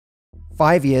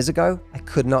5 years ago, I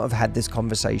could not have had this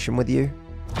conversation with you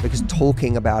because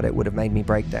talking about it would have made me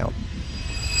break down.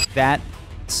 That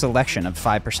selection of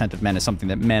 5% of men is something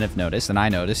that men have noticed, and I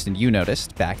noticed, and you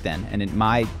noticed back then. And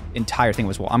my entire thing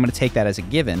was, well, I'm going to take that as a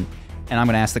given, and I'm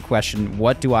going to ask the question,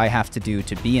 what do I have to do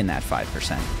to be in that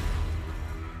 5%?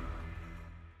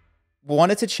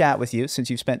 Wanted to chat with you, since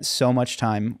you've spent so much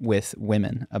time with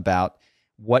women, about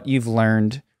what you've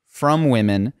learned from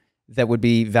women that would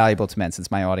be valuable to men, since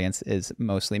my audience is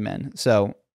mostly men.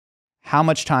 So how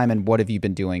much time and what have you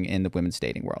been doing in the women's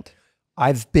dating world?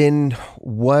 I've been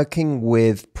working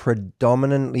with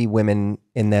predominantly women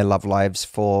in their love lives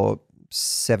for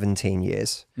 17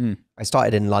 years. I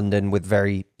started in London with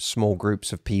very small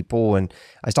groups of people, and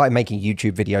I started making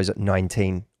YouTube videos at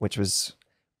 19, which was,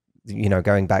 you know,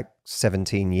 going back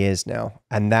 17 years now.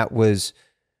 And that was,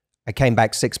 I came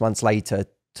back 6 months later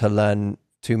to learn,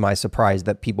 to my surprise,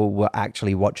 that people were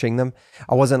actually watching them.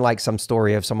 I wasn't like some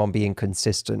story of someone being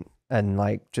consistent and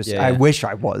like, just, I wish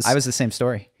I was. I was the same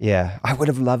story. Yeah. I would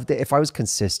have loved it. If I was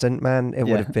consistent, man, it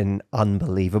would have been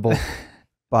unbelievable.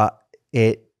 But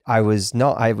I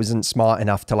wasn't smart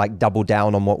enough to like double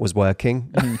down on what was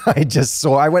working.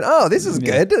 I went, oh, this is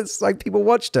good. It's like people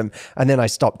watched them. And then I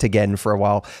stopped again for a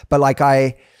while. But like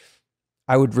I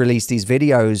would release these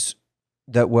videos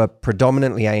that were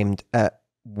predominantly aimed at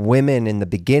women in the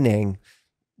beginning,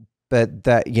 but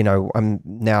that, you know,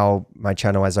 my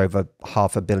channel has over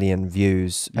 500 million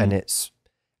views, and it's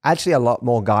actually a lot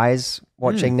more guys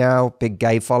watching now, big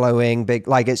gay following,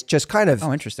 like it's just kind of,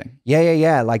 oh, interesting.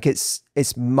 Yeah. Like it's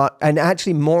much, and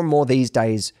actually more and more these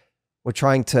days, we're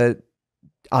trying to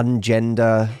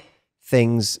ungender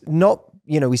things. Not,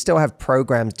 you know, we still have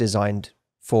programs designed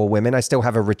for women. I still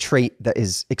have a retreat that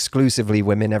is exclusively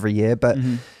women every year, but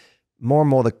more and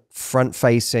more the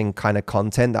front-facing kind of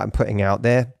content that I'm putting out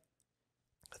there,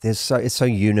 it's so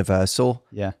universal.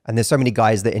 Yeah. And there's so many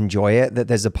guys that enjoy it that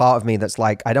there's a part of me that's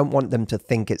like, I don't want them to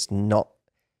think it's not,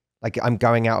 like I'm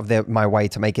going out of my way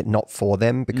to make it not for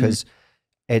them, because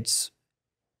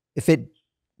if it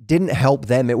didn't help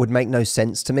them, it would make no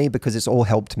sense to me, because it's all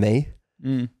helped me.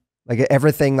 Like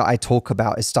everything that I talk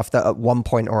about is stuff that at one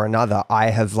point or another I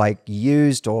have like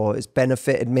used or it's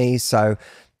benefited me. So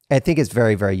I think it's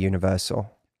very, very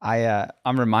universal.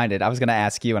 I'm reminded, I was going to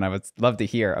ask you, and I would love to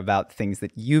hear about things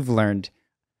that you've learned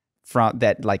from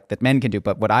that men can do.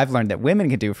 But what I've learned that women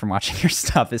can do from watching your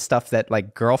stuff is stuff that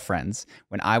like girlfriends,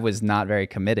 when I was not very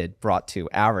committed, brought to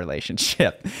our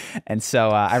relationship. And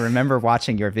so I remember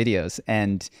watching your videos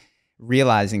and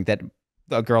realizing that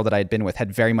a girl that I had been with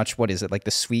had very much, what is it, like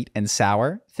the sweet and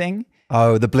sour thing?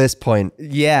 Oh, the Bliss Point.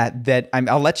 Yeah, that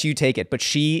I'll let you take it, but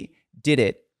she did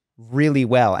it really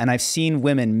well. And I've seen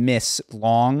women miss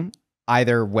long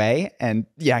either way. And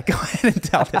yeah, go ahead and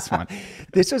tell this one.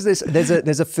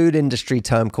 There's a food industry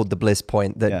term called the Bliss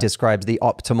Point that describes the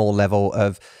optimal level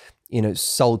of, you know,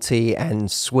 salty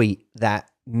and sweet that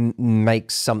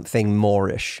makes something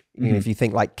moreish. You know, if you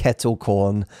think like kettle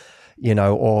corn, you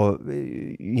know, or,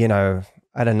 you know,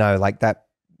 I don't know, like that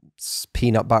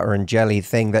peanut butter and jelly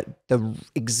thing, that the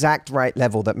exact right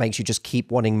level that makes you just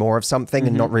keep wanting more of something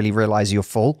and not really realize you're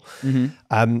full.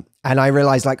 And I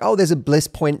realized like, oh, there's a bliss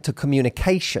point to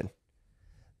communication.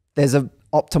 There's an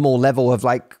optimal level of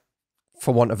like,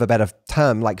 for want of a better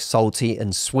term, like salty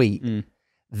and sweet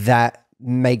that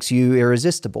makes you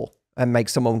irresistible and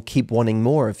makes someone keep wanting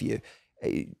more of you.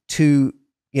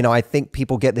 You know, I think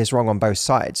people get this wrong on both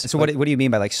sides. So what do you mean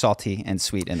by like salty and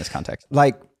sweet in this context?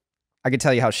 Like, I could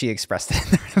tell you how she expressed it in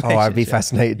the oh, I'd be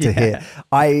fascinated to hear.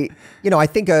 I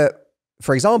think,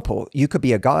 for example, you could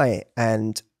be a guy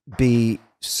and be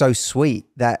so sweet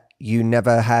that you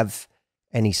never have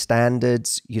any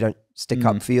standards. You don't stick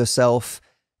up for yourself.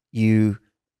 You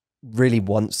really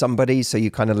want somebody, so you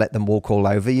kind of let them walk all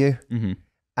over you.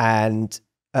 And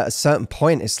at a certain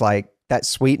point, it's like that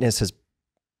sweetness has,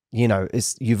 you know,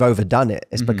 you've overdone it.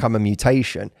 It's become a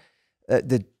mutation.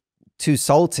 The too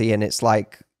salty, and it's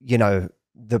like, you know,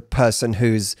 the person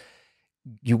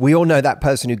we all know that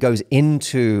person who goes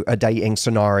into a dating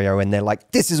scenario and they're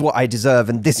like, this is what I deserve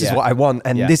and this is what I want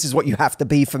and this is what you have to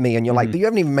be for me. And you're like, but you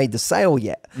haven't even made the sale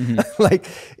yet. Like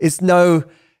it's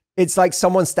like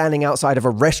someone standing outside of a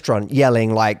restaurant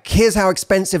yelling like, here's how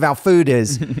expensive our food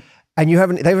is. And they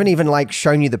haven't even like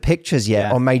shown you the pictures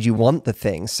yet or made you want the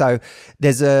thing. So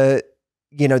there's like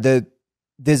an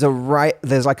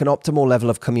optimal level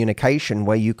of communication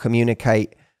where you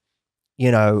communicate, you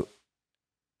know,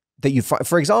 that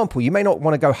for example, you may not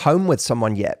want to go home with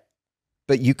someone yet,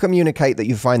 but you communicate that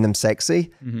you find them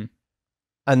sexy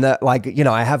and that, like, you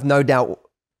know, I have no doubt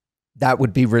that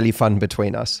would be really fun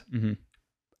between us.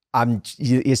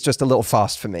 it's just a little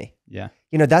fast for me. Yeah.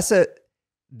 You know, that's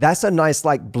a nice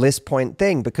like bliss point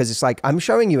thing, because it's like, I'm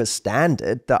showing you a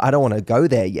standard that I don't want to go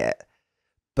there yet,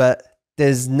 but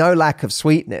there's no lack of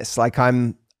sweetness. Like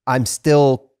I'm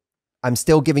still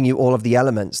giving you all of the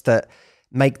elements that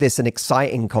make this an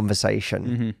exciting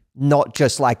conversation, not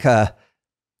just like a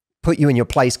put you in your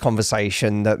place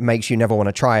conversation that makes you never want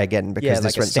to try again because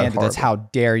this like a went so standard horrible. that's how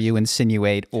dare you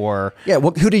insinuate, or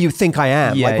who do you think I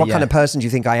am? Yeah, like what kind of person do you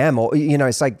think I am? Or, you know,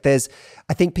 it's like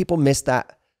I think people miss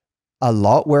that a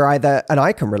lot, where either, and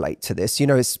I can relate to this, you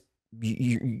know, it's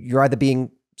you're either being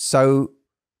so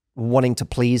wanting to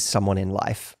please someone in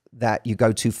life that you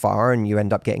go too far and you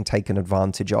end up getting taken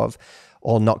advantage of,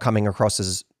 or not coming across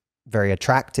as very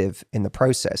attractive in the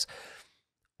process.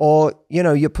 Or, you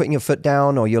know, you're putting your foot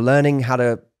down, or you're learning how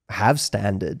to have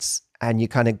standards, and you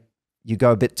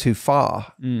go a bit too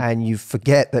far and you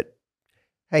forget that,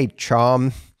 hey,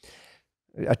 charm,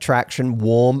 attraction,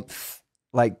 warmth,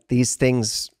 like these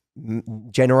things,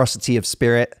 generosity of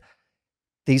spirit,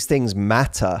 these things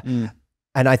matter.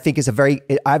 And I think it's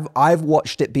I've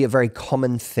watched it be a very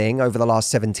common thing over the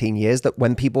last 17 years that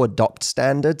when people adopt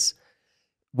standards,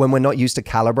 when we're not used to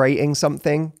calibrating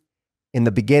something, in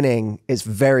the beginning, it's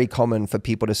very common for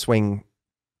people to swing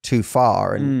too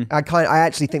far. And I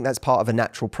actually think that's part of a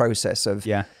natural process of,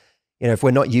 you know, if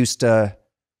we're not used to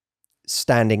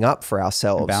standing up for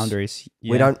ourselves, and boundaries,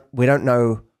 we don't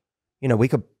know, you know, we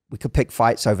could pick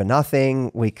fights over nothing.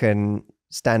 We can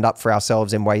stand up for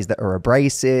ourselves in ways that are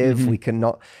abrasive. We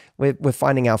cannot, we're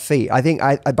finding our feet.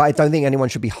 But I don't think anyone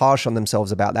should be harsh on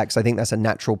themselves about that, because I think that's a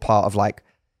natural part of, like,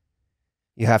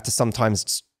 you have to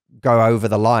sometimes go over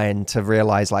the line to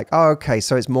realize, like, oh, okay,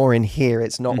 so it's more in here.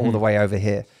 It's not all the way over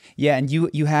here. Yeah. And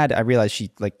you had, I realized she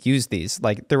like used these,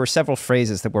 like there were several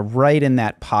phrases that were right in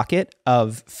that pocket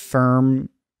of firm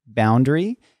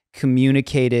boundary,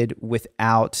 communicated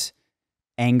without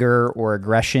anger or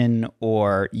aggression,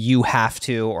 or you have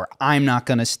to, or I'm not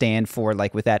going to stand for,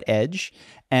 like with that edge.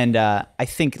 And I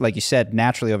think, like you said,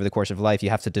 naturally over the course of life, you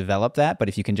have to develop that. But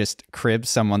if you can just crib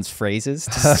someone's phrases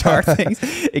to start things,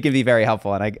 it can be very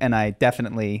helpful. And I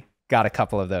definitely got a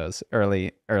couple of those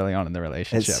early on in the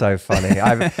relationship. It's so funny.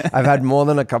 I've had more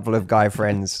than a couple of guy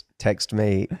friends text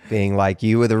me being like,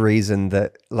 you were the reason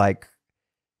that, like,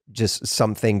 just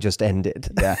something just ended.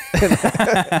 Yeah.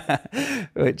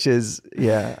 Which is,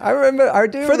 yeah. I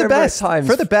do for the best times.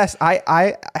 For the best.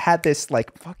 I had this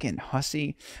like fucking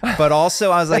hussy, but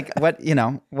also I was like, what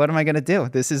am I going to do?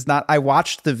 This is not, I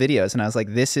watched the videos and I was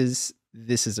like, this is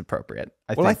appropriate.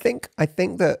 I think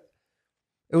that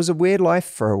it was a weird life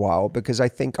for a while, because I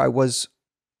think I was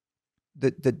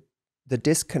the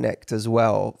disconnect as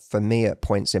well for me at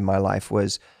points in my life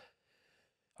was,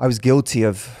 I was guilty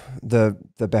of the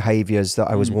behaviors that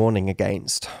I was warning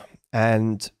against,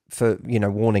 and for, you know,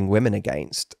 warning women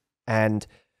against. And,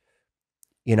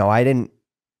 you know, I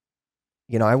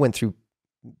went through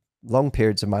long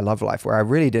periods of my love life where I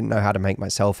really didn't know how to make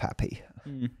myself happy.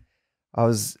 I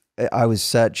was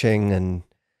searching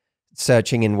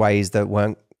in ways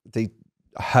that they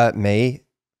hurt me,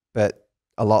 but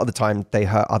a lot of the time they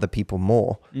hurt other people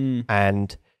more,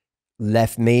 and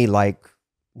left me like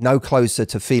no closer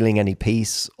to feeling any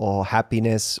peace or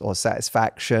happiness or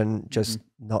satisfaction, just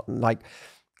not, like,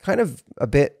 kind of a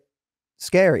bit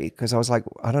scary, because I was like,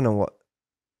 I don't know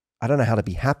how to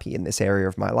be happy in this area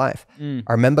of my life.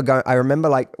 I remember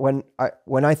like when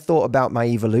I thought about my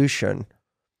evolution,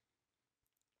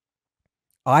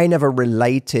 I never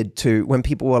related to when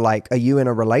people were like, are you in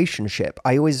a relationship?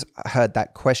 I always heard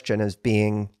that question as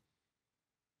being,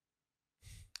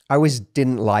 I always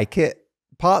didn't like it.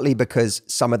 Partly because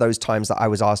some of those times that I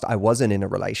was asked, I wasn't in a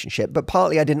relationship, but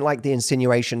partly I didn't like the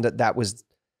insinuation that was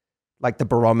like the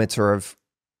barometer of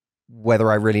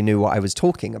whether I really knew what I was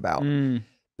talking about.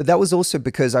 But that was also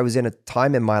because I was in a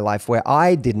time in my life where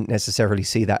I didn't necessarily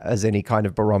see that as any kind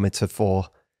of barometer for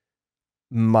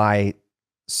my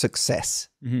success.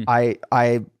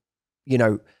 I you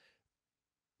know,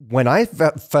 when I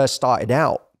first started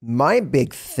out, my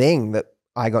big thing that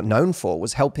I got known for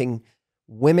was helping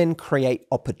women create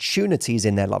opportunities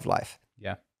in their love life.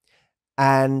 Yeah.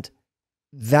 And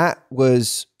that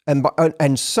was,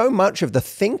 and so much of the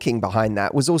thinking behind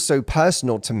that was also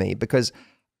personal to me, because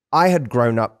I had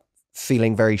grown up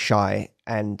feeling very shy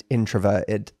and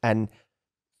introverted and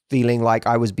feeling like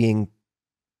I was being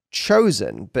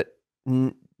chosen, but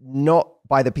not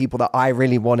by the people that I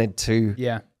really wanted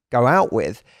to go out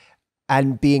with,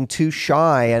 and being too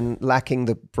shy and lacking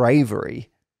the bravery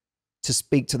to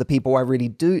speak to the people I really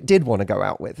did want to go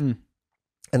out with. And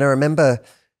I remember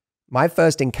my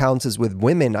first encounters with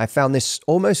women, I found this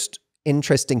almost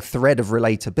interesting thread of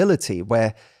relatability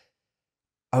where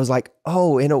I was like,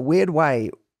 oh, in a weird way,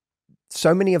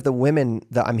 so many of the women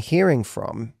that I'm hearing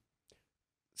from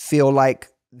feel like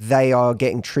they are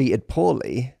getting treated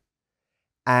poorly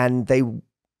and they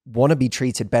want to be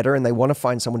treated better and they want to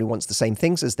find someone who wants the same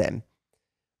things as them.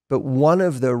 But one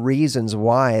of the reasons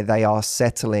why they are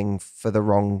settling for the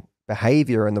wrong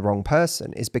behavior and the wrong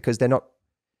person is because they're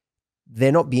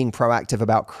not being proactive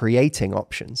about creating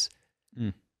options.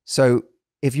 So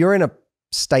if you're in a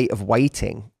state of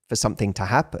waiting for something to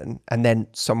happen and then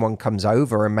someone comes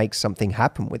over and makes something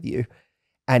happen with you,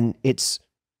 and it's,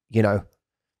 you know,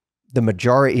 the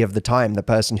majority of the time, the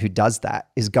person who does that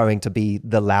is going to be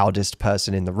the loudest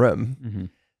person in the room.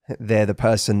 They're the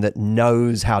person that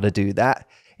knows how to do that.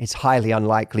 It's highly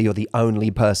unlikely you're the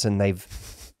only person they've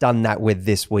done that with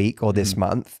this week or this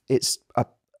month. It's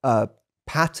a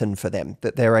pattern for them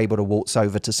that they're able to waltz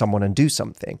over to someone and do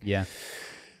something. Yeah.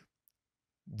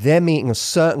 They're meeting a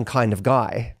certain kind of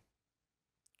guy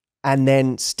and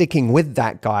then sticking with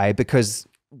that guy because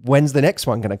when's the next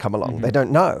one going to come along? They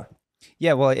don't know.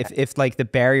 Yeah, well, if like the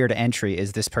barrier to entry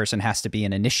is this person has to be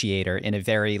an initiator in a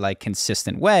very like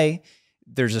consistent way,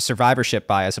 there's a survivorship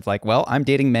bias of like, well, I'm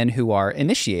dating men who are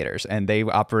initiators and they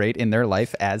operate in their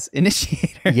life as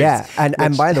initiators. Yeah,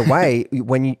 and by the way,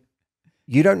 when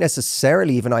you don't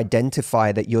necessarily even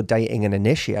identify that you're dating an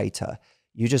initiator,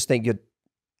 you just think you're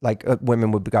like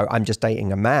women would go, I'm just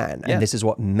dating a man, and this is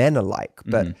what men are like.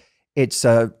 But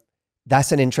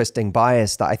that's an interesting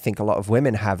bias that I think a lot of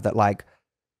women have that like,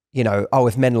 you know, oh,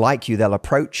 if men like you, they'll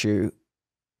approach you.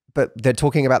 But they're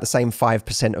talking about the same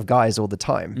 5% of guys all the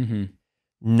time.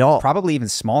 Not probably even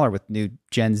smaller with new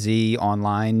Gen Z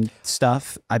online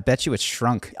stuff. I bet you it's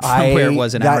shrunk from where it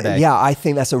was in our day. Yeah, I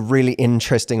think that's a really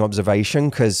interesting observation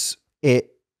because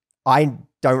I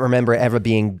don't remember it ever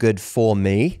being good for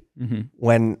me.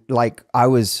 When I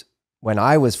was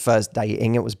first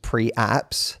dating, it was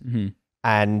pre-apps.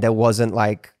 And there wasn't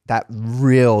like that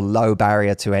real low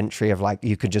barrier to entry of like,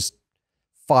 you could just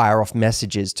fire off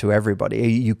messages to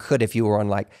everybody. You could, if you were on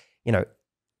like, you know,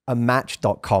 a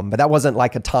match.com, but that wasn't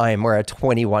like a time where a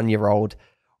 21-year-old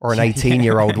or an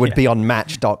 18-year-old would be on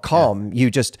match.com.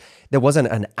 There wasn't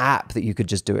an app that you could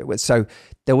just do it with. So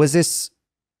there was this,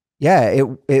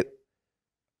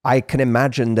 I can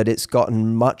imagine that it's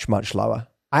gotten much, much lower.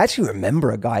 I actually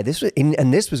remember a guy, this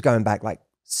was going back like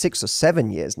 6 or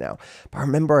 7 years now. But I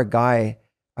remember a guy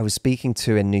I was speaking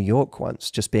to in New York once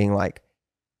just being like,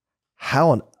 how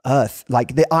on earth,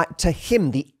 like to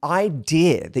him, the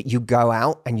idea that you go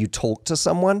out and you talk to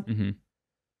someone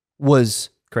was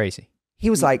crazy. He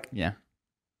was like,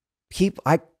 he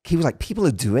was like, people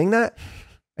are doing that.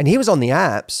 And he was on the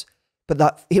apps,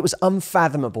 but it was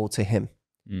unfathomable to him.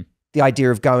 The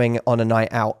idea of going on a night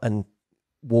out and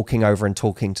walking over and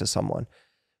talking to someone.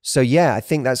 So yeah, I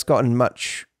think that's gotten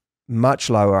much, much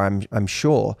lower, I'm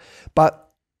sure. But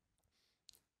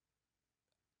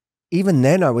even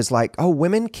then I was like, oh,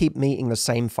 women keep meeting the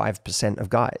same 5% of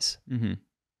guys.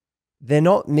 They're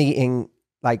not meeting,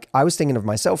 like I was thinking of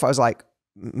myself, I was like,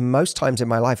 most times in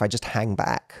my life, I just hang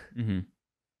back.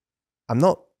 I'm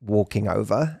not walking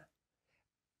over.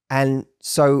 And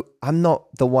so I'm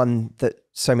not the one that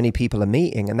so many people are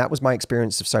meeting. And that was my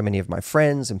experience of so many of my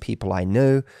friends and people I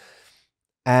knew.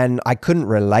 And I couldn't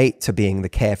relate to being the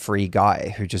carefree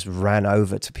guy who just ran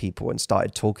over to people and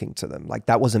started talking to them. Like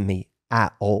that wasn't me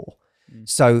at all.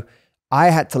 So I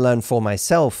had to learn for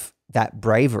myself that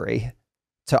bravery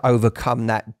to overcome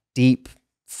that deep,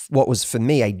 what was for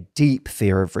me a deep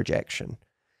fear of rejection.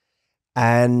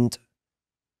 And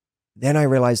then I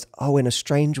realized, oh, in a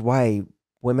strange way,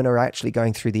 women are actually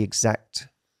going through the exact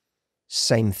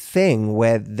same thing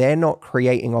where they're not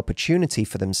creating opportunity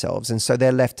for themselves. And so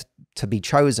they're left to be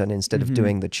chosen instead of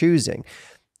doing the choosing.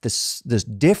 This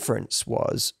difference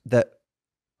was that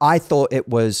I thought it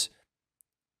was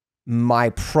my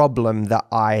problem that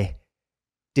I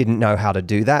didn't know how to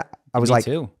do that. I was like,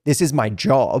 this is my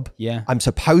job. Yeah. I'm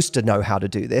supposed to know how to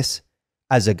do this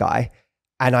as a guy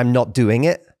and I'm not doing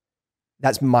it.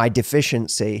 That's my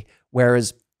deficiency.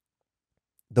 Whereas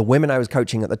the women I was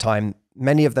coaching at the time,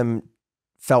 many of them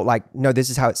felt like, no, this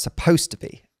is how it's supposed to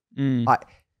be.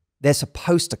 They're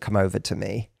supposed to come over to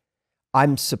me.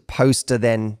 I'm supposed to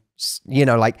then, you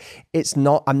know, like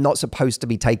I'm not supposed to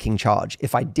be taking charge.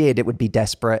 If I did, it would be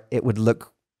desperate. It would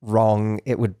look wrong.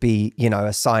 It would be, you know,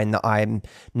 a sign that I'm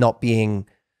not being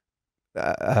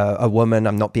a woman.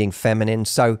 I'm not being feminine.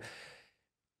 So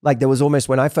like there was almost,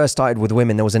 when I first started with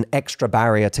women, there was an extra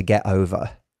barrier to get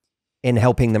over in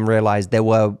helping them realize there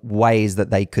were ways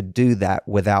that they could do that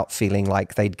without feeling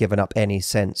like they'd given up any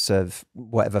sense of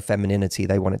whatever femininity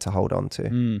they wanted to hold on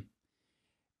to.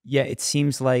 Yeah, it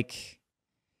seems like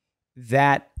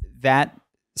that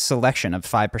selection of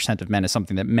 5% of men is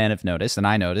something that men have noticed, and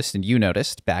I noticed, and you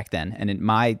noticed back then. And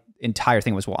my entire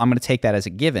thing was, well, I'm going to take that as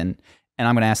a given, and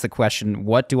I'm going to ask the question,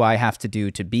 what do I have to do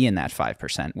to be in that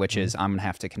 5%? Which is, I'm going to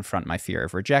have to confront my fear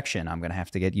of rejection. I'm going to have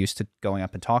to get used to going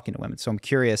up and talking to women. So I'm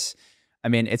curious. I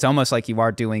mean, it's almost like you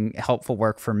are doing helpful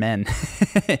work for men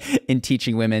in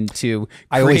teaching women to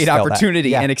create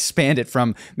opportunity and expand it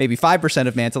from maybe 5%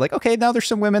 of men to like, okay, now there's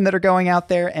some women that are going out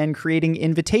there and creating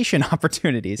invitation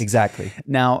opportunities. Exactly.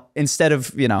 Now, instead of,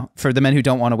 for the men who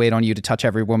don't want to wait on you to touch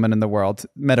every woman in the world,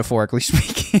 metaphorically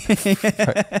speaking,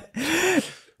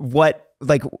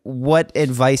 what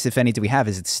advice, if any, do we have?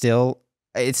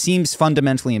 It seems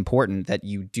fundamentally important that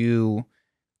you do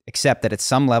accept that at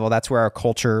some level, that's where our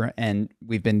culture, and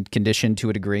we've been conditioned to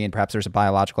a degree, and perhaps there's a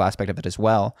biological aspect of it as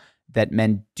well, that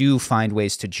men do find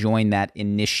ways to join that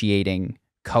initiating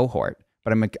cohort.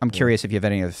 But I'm curious if you have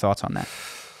any other thoughts on that.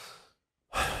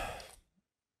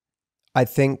 I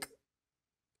think,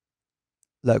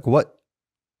 look,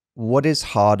 what is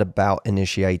hard about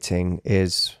initiating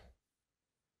is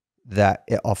that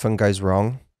it often goes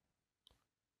wrong,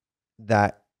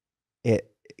 that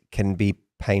it can be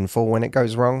painful when it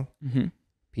goes wrong. Mm-hmm.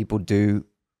 People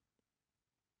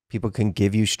can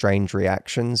give you strange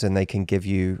reactions, and they can give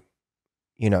you,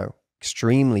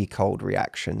 extremely cold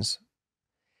reactions.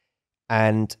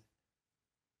 And,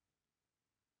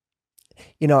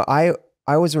 I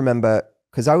always remember,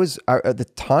 because at the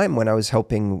time when I was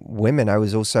helping women, I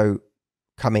was also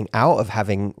coming out of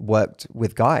having worked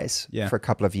with guys for a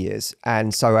couple of years.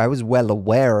 And so I was well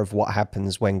aware of what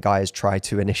happens when guys try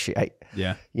to initiate,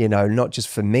 not just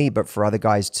for me, but for other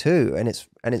guys too. And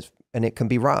it can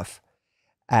be rough,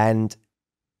 and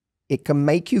it can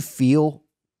make you feel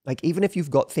like, even if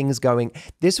you've got things going,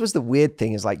 this was the weird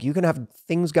thing, is like, you can have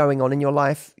things going on in your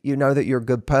life. You know that you're a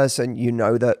good person. You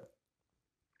know that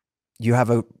you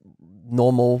have a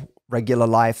normal, regular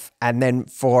life. And then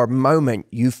for a moment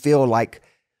you feel like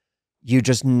you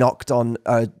just knocked on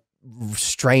a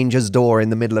stranger's door in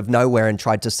the middle of nowhere and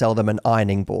tried to sell them an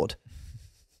ironing board.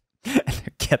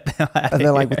 Get them out and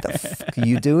they're like, what the fuck are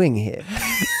you doing here?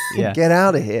 Get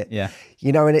out of here. Yeah.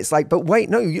 And it's like, but wait,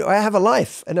 no, I have a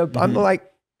life. And I'm like,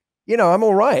 I'm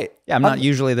all right. Yeah, I'm not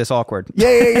usually this awkward.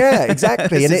 Yeah,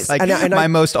 exactly. And it's like my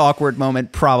most awkward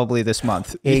moment probably this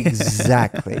month.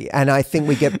 Exactly. And I think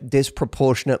we get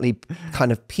disproportionately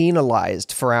kind of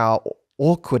penalized for our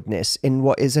awkwardness in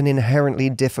what is an inherently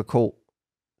difficult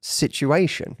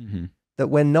situation, that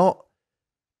we're not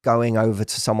going over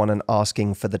to someone and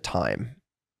asking for the time.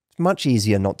 It's much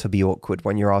easier not to be awkward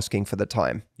when you're asking for the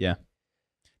time. Yeah.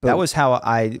 But that was how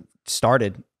I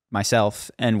started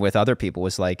myself, and with other people,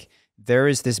 was like, there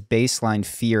is this baseline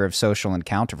fear of social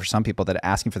encounter for some people that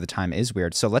asking for the time is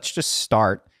weird. So let's just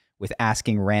start with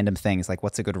asking random things like,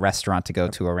 what's a good restaurant to go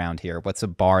to around here? What's a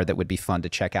bar that would be fun to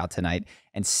check out tonight?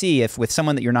 And see if with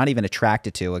someone that you're not even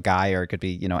attracted to, a guy, or it could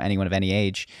be, anyone of any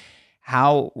age,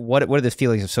 what are the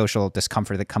feelings of social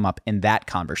discomfort that come up in that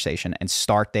conversation, and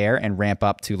start there and ramp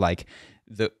up to like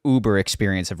the uber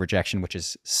experience of rejection, which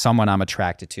is someone I'm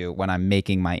attracted to when I'm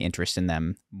making my interest in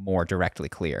them more directly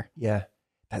clear. Yeah.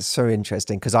 That's so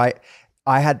interesting, because I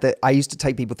used to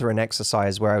take people through an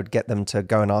exercise where I would get them to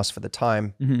go and ask for the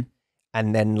time,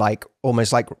 and then like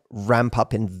almost like ramp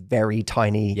up in very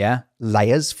tiny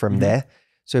layers from there.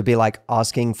 So it'd be like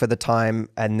asking for the time,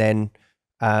 and then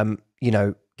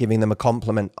giving them a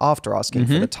compliment after asking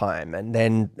for the time, and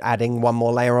then adding one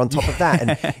more layer on top of that.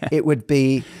 And it would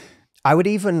be, I would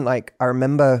even like, I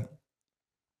remember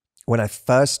when I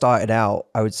first started out,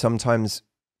 I would sometimes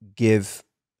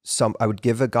I would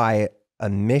give a guy a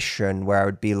mission where I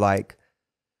would be like,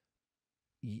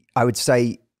 I would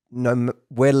say, no,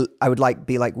 I would like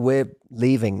be like, we're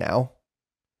leaving now,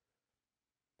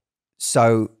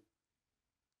 so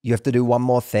you have to do one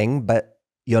more thing, but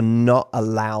you're not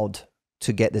allowed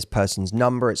to get this person's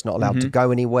number. It's not allowed to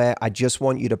go anywhere. I just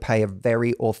want you to pay a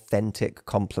very authentic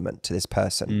compliment to this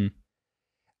person.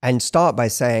 And start by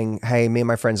saying, hey, me and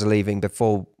my friends are leaving.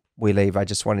 Before we leave, I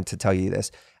just wanted to tell you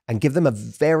this. And give them a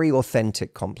very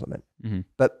authentic compliment.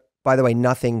 But by the way,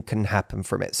 nothing can happen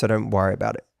from it, so don't worry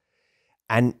about it.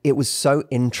 And it was so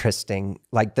interesting,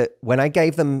 like that when I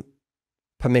gave them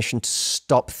permission to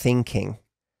stop thinking,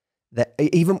 that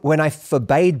even when I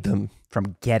forbade them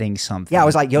from getting something. Yeah, I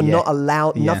was like, you're not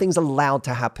allowed, nothing's allowed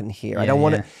to happen here. I don't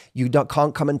want to,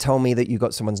 can't come and tell me that you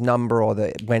got someone's number or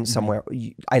that it went somewhere.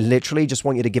 I literally just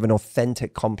want you to give an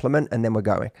authentic compliment, and then we're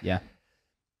going. Yeah.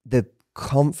 The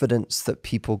confidence that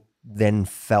people then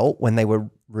felt when they were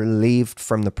relieved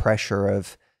from the pressure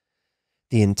of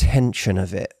the intention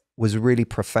of it was really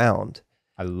profound.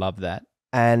 I love that.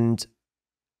 And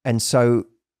so,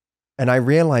 and I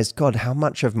realized, God, how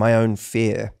much of my own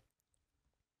fear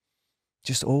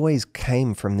just always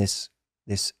came from this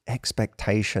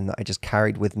expectation that I just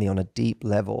carried with me on a deep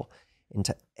level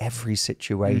into every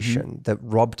situation that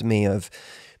robbed me of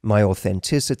my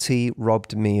authenticity,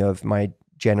 robbed me of my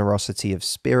generosity of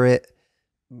spirit,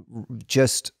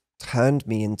 just turned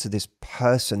me into this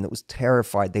person that was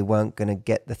terrified they weren't going to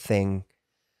get the thing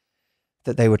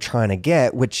that they were trying to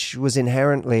get, which was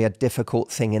inherently a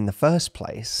difficult thing in the first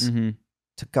place.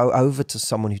 To go over to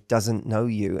someone who doesn't know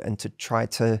you and to try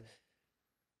to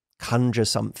conjure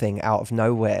something out of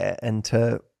nowhere and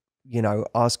to, you know,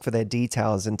 ask for their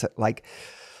details and to like,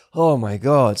 oh my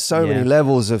God, so many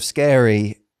levels of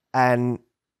scary. And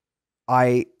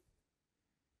I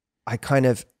kind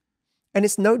of, and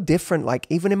it's no different. Like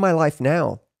even in my life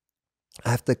now, I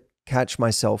have to catch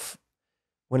myself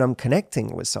when I'm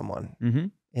connecting with someone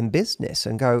in business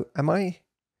and go, what am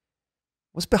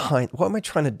I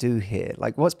trying to do here?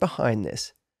 Like what's behind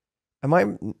this? Am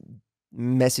I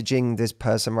messaging this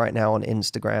person right now on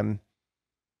Instagram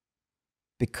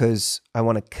because I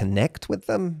want to connect with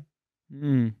them?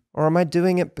 Or am I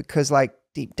doing it because like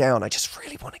deep down, I just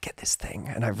really want to get this thing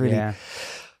and I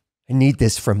need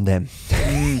this from them,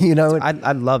 you know?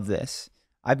 I love this.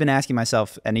 I've been asking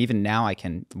myself, and even now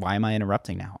why am I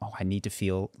interrupting now? Oh, I need to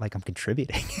feel like I'm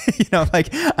contributing. You know,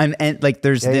 like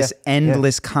there's this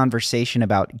endless conversation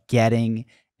about getting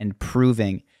and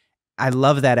proving. I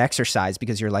love that exercise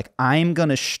because you're like, I'm going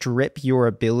to strip your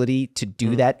ability to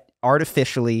do that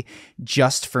artificially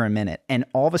just for a minute. And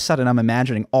all of a sudden I'm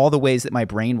imagining all the ways that my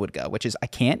brain would go, which is I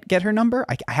can't get her number.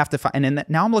 I have to find, and then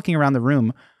now I'm looking around the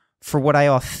room for what I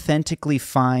authentically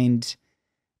find.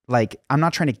 Like, I'm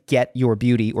not trying to get your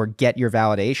beauty or get your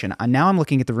validation. Now I'm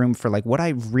looking at the room for like what I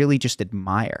really just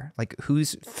admire. Like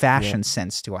whose fashion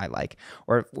sense do I like?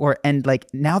 And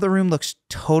like now the room looks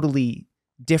totally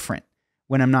different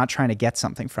when I'm not trying to get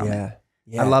something from it.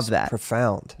 I love that.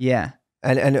 Profound. Yeah.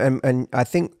 And I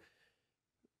think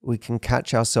we can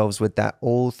catch ourselves with that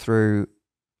all through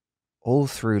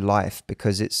life,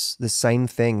 because it's the same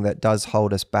thing that does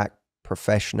hold us back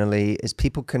professionally is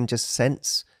people can just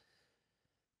sense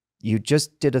you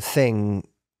just did a thing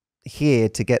here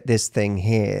to get this thing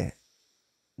here,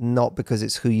 not because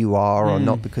it's who you are or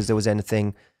not because there was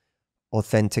anything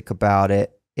authentic about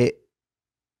it.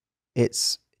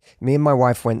 It's me and my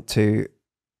wife went to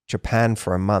Japan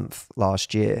for a month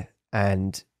last year,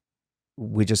 and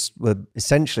we just were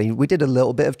we did a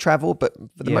little bit of travel, but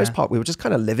for the most part, we were just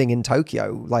kind of living in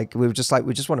Tokyo. Like we were just like,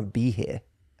 we just want to be here.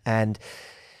 And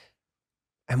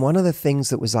one of the things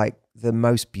that was like the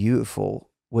most beautiful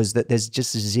was that there's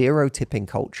just zero tipping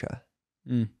culture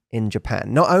in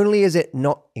Japan. Not only is it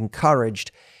not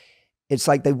encouraged, it's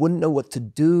like they wouldn't know what to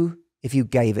do if you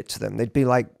gave it to them. They'd be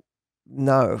like,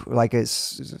 no, like it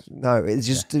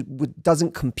just it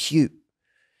doesn't compute.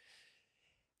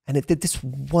 And it did this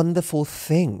wonderful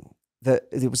thing that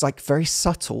it was like very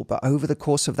subtle, but over the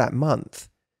course of that month,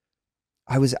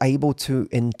 I was able to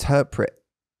interpret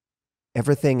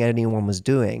everything anyone was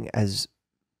doing as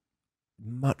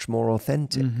much more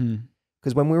authentic.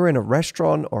 Because when we were in a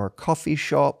restaurant or a coffee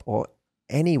shop or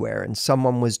anywhere and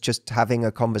someone was just having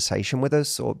a conversation with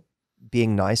us or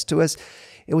being nice to us,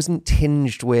 it wasn't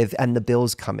tinged with, and the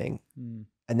bill's coming.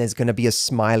 And there's going to be a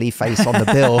smiley face on the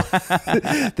bill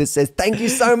that says, thank you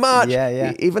so much.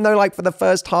 Even though like for the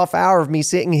first half hour of me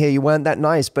sitting here, you weren't that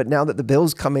nice. But now that the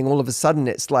bill's coming, all of a sudden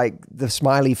it's like the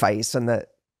smiley face and that,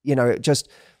 you know, it just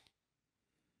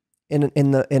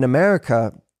in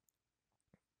America,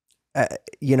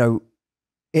 you know,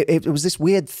 it was this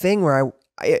weird thing where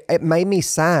it made me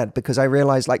sad because I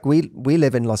realized like we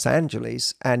live in Los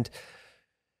Angeles, and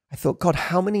I thought, God,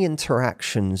 how many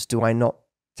interactions do I not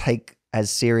take as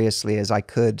seriously as I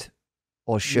could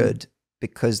or should,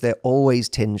 because they're always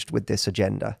tinged with this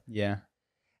agenda.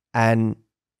 And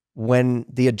when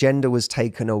the agenda was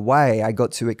taken away, I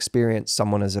got to experience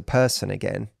someone as a person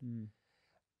again.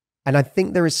 And I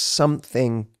think there is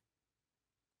something,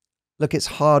 look, it's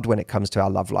hard when it comes to our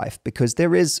love life because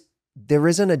there is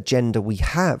an agenda we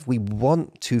have. We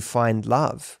want to find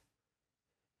love.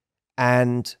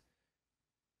 And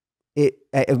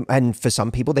for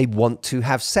some people, they want to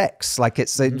have sex. Like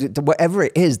it's whatever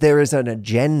it is, there is an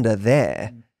agenda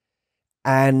there.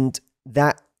 And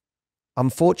that,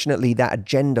 unfortunately, that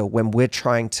agenda, when we're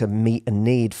trying to meet a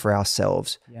need for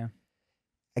ourselves,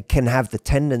 it can have the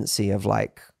tendency of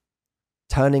like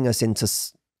turning us into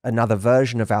another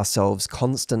version of ourselves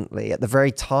constantly at the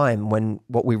very time when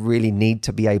what we really need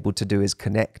to be able to do is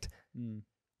connect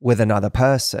with another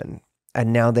person.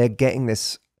 And now they're getting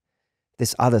this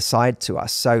this other side to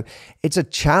us. So it's a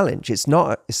challenge. It's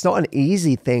not an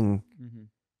easy thing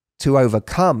to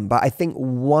overcome, but I think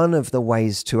one of the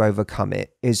ways to overcome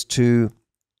it is to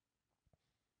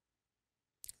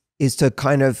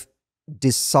kind of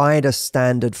decide a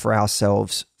standard for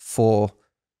ourselves for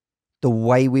the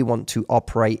way we want to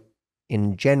operate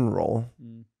in general,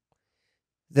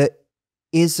 that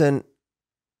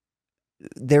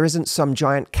there isn't some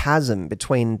giant chasm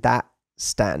between that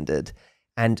standard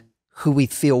and who we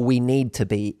feel we need to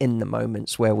be in the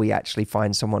moments where we actually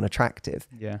find someone attractive.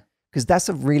 Yeah. Because that's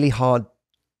a really hard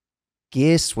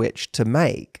gear switch to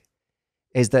make,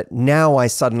 is that now I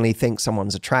suddenly think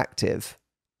someone's attractive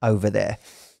over there.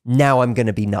 Now I'm going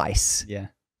to be nice. Yeah.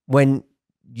 When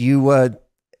you were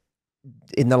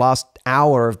in the last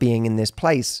hour of being in this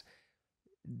place,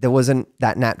 there wasn't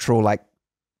that natural like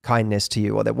kindness to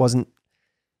you, or there wasn't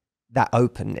that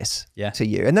openness to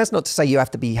you. And that's not to say you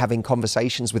have to be having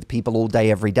conversations with people all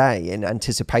day, every day in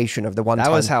anticipation of the one time.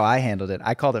 That was how I handled it.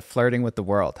 I called it flirting with the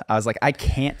world. I was like, I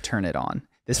can't turn it on.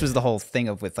 This was the whole thing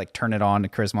of with like turn it on,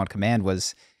 charisma on command,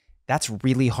 was that's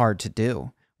really hard to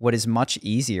do. What is much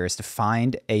easier is to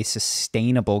find a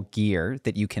sustainable gear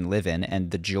that you can live in,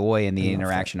 and the joy and the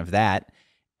interaction of that.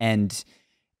 And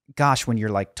gosh, when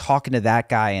you're like talking to that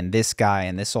guy and this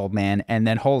old man, and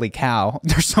then holy cow,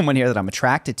 there's someone here that I'm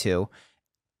attracted to.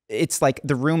 It's like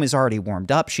the room is already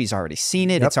warmed up. She's already seen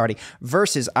it. It's already,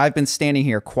 versus I've been standing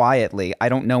here quietly. I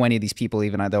don't know any of these people,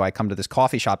 even though I come to this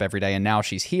coffee shop every day, and now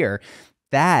she's here.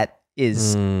 That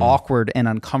is awkward and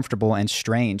uncomfortable and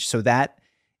strange. So that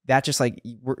just like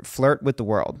flirt with the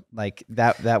world. Like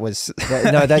that was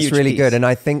no, that's really good. And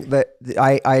I think that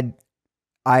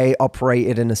I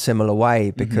operated in a similar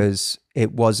way, because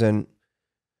it wasn't,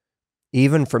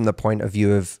 even from the point of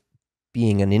view of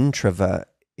being an introvert,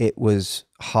 it was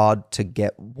hard to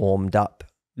get warmed up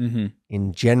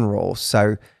in general.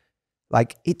 So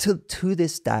like to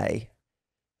this day,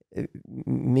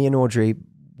 me and Audrey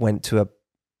went to a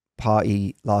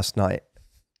party last night.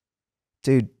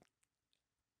 Dude,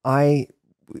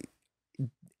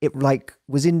 it like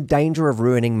was in danger of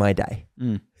ruining my day.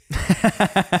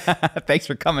 Thanks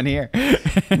for coming here.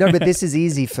 No, but this is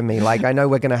easy for me. Like, I know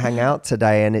we're going to hang out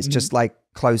today, and it's just like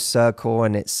close circle,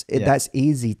 and that's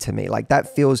easy to me. Like,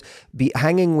 that feels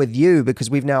hanging with you, because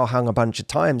we've now hung a bunch of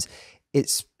times.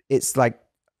 It's like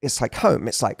home.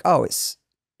 It's like, oh, it's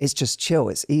just chill.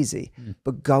 It's easy.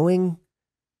 But going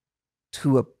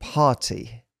to a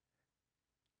party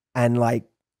and like,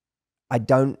 I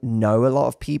don't know a lot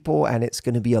of people, and it's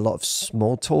going to be a lot of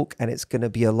small talk, and it's going to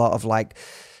be a lot of like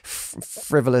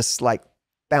frivolous, like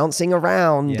bouncing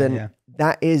around.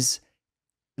 That is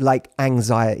like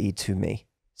anxiety to me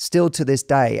still to this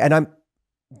day. And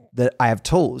I have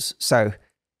tools. So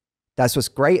that's what's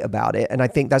great about it. And I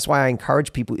think that's why I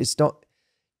encourage people. It's not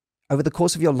over the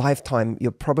course of your lifetime,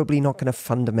 you're probably not going to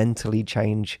fundamentally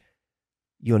change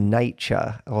your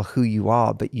nature or who you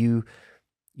are, but you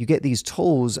get these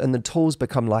tools, and the tools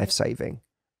become life-saving.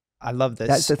 I love this.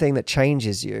 That's the thing that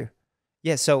changes you.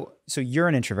 Yeah. So you're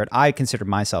an introvert. I consider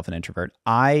myself an introvert.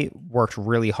 I worked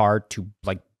really hard to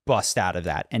like bust out of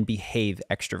that and behave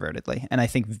extrovertedly. And I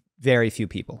think very few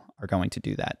people are going to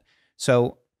do that.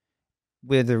 So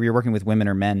whether you're working with women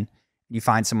or men, you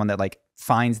find someone that like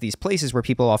finds these places where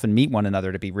people often meet one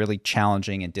another to be really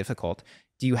challenging and difficult.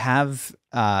 Do you have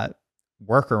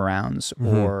workarounds,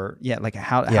 or like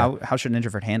how should an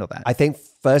introvert handle that? I think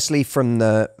firstly there's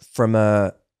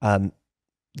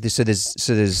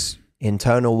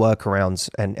internal workarounds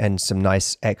and some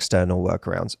nice external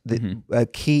workarounds. A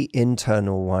key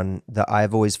internal one that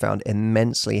I've always found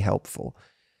immensely helpful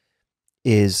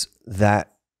is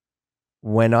that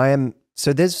when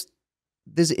there's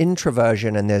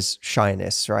introversion and there's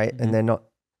shyness, right? And they're not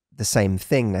the same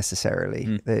thing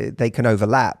necessarily. They can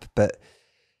overlap, but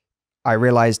I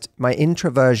realized my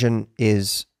introversion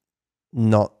is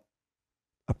not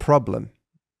a problem,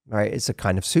 right? It's a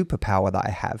kind of superpower that I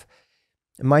have.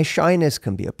 My shyness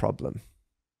can be a problem.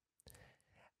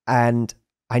 And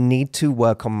I need to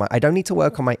work on I don't need to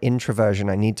work on my introversion.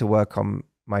 I need to work on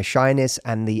my shyness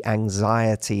and the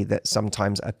anxiety that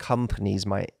sometimes accompanies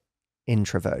my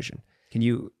introversion. Can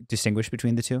you distinguish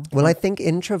between the two? Well, I think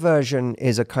introversion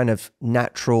is a kind of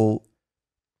natural,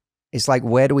 it's like,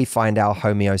 where do we find our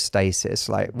homeostasis?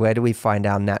 Like, where do we find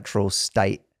our natural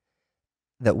state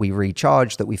that we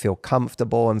recharge, that we feel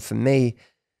comfortable? And for me,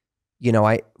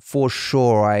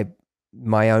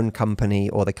 my own company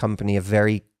or the company of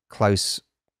very close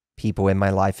people in my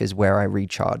life is where I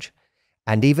recharge.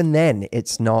 And even then,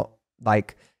 it's not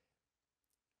like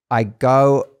I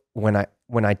go when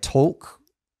I talk,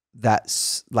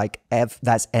 that's like,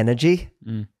 that's energy.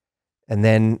 And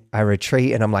then I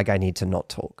retreat and I'm like, I need to not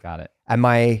talk. Got it. And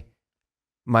my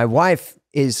wife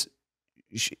is,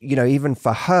 you know, even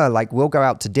for her, like we'll go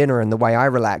out to dinner and the way I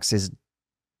relax is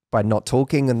by not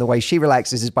talking, and the way she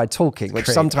relaxes is by talking, which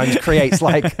sometimes creates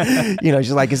like, you know,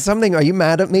 she's like, are you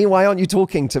mad at me? Why aren't you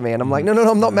talking to me? And I'm like, no,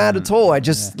 I'm not mad at all. I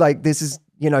just like, this is,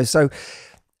 you know, so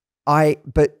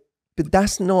but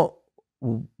that's not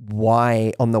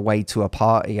why on the way to a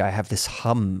party I have this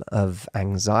hum of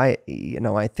anxiety. You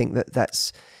know, I think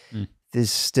that's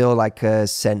there's still like a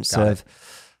sense of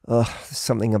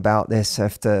something about this. I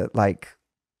have to like,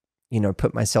 you know,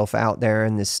 put myself out there,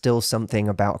 and there's still something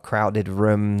about a crowded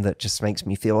room that just makes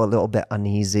me feel a little bit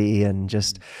uneasy and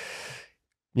just,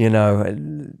 you know,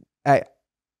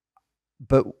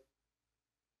 but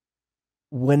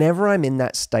whenever I'm in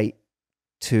that state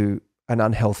to an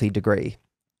unhealthy degree,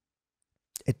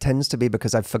 it tends to be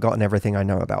because I've forgotten everything I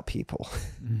know about people.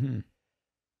 Mm-hmm.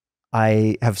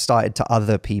 I have started to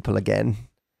other people again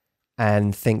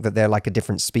and think that they're like a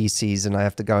different species and I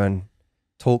have to go and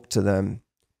talk to them.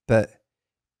 But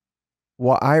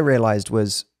what I realized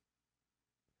was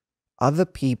other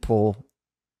people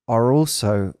are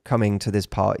also coming to this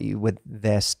party with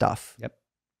their stuff. Yep.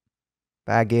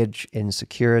 Baggage,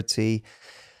 insecurity.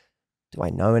 Do I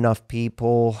know enough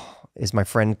people? Is my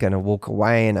friend going to walk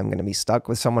away and I'm going to be stuck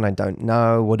with someone I don't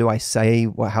know? What do I say?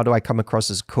 How do I come across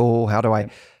as cool? How do I,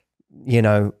 you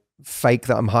know, fake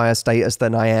that I'm higher status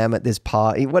than I am at this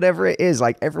party? Whatever it is,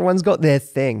 like everyone's got their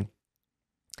thing.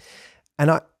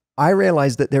 And I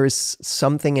realized that there is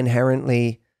something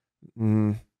inherently,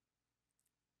 I'm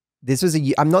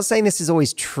not saying this is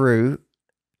always true,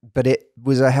 but it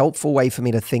was a helpful way for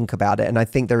me to think about it. And I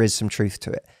think there is some truth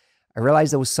to it. I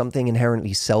realized there was something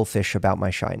inherently selfish about my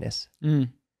shyness.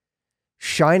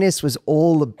 Shyness was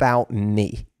all about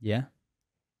me. Yeah.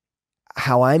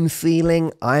 How I'm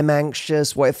feeling, I'm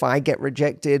anxious. What if I get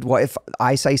rejected? What if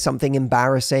I say something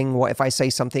embarrassing? What if I say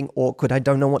something awkward? I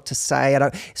don't know what to say.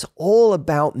 It's all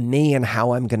about me and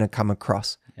how I'm going to come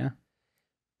across. Yeah.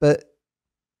 But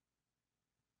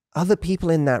other people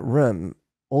in that room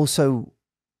also,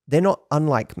 they're not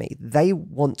unlike me. They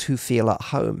want to feel at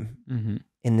home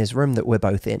in this room that we're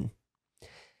both in.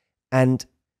 And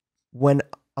when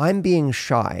I'm being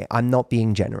shy, I'm not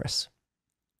being generous.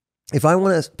 If I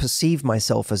want to perceive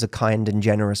myself as a kind and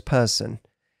generous person,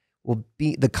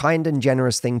 the kind and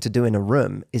generous thing to do in a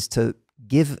room is to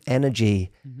give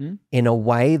energy in a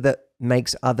way that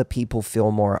makes other people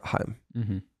feel more at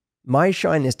home. My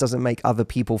shyness doesn't make other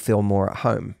people feel more at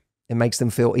home. It makes them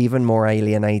feel even more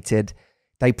alienated.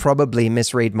 They probably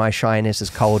misread my shyness as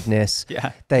coldness.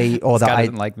 Yeah. Or that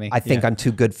doesn't like me. I think I'm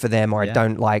too good for them, or I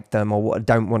don't like them, or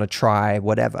don't want to try,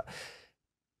 whatever.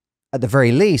 At the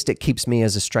very least, it keeps me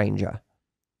as a stranger.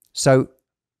 So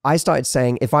I started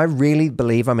saying, if I really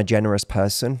believe I'm a generous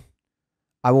person,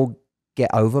 I will get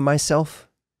over myself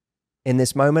in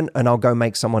this moment and I'll go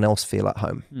make someone else feel at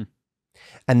home.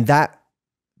 And that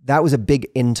was a big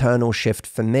internal shift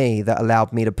for me that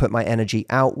allowed me to put my energy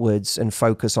outwards and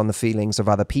focus on the feelings of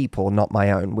other people, not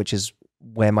my own, which is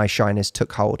where my shyness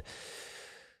took hold.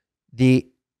 The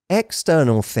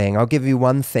external thing, I'll give you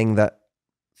one thing that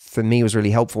for me was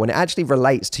really helpful, and it actually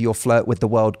relates to your flirt with the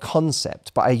world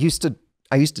concept. But I used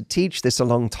to teach this a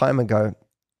long time ago,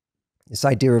 this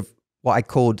idea of what I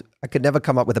could never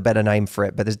come up with a better name for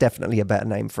it, but there's definitely a better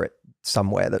name for it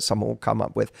somewhere that someone will come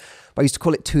up with. But I used to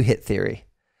call it two-hit theory.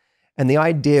 And the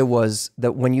idea was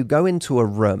that when you go into a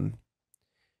room,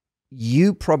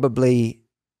 you probably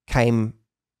came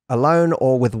alone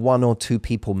or with one or two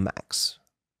people max.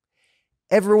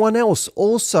 Everyone else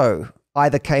also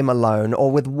either came alone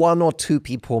or with one or two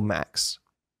people max.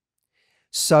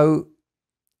 So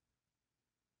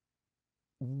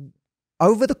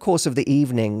over the course of the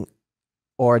evening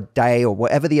or a day or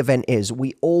whatever the event is,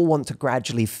 we all want to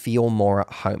gradually feel more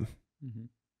at home.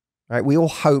 Right? We all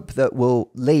hope that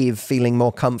we'll leave feeling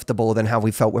more comfortable than how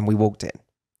we felt when we walked in.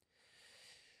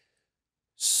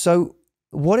 So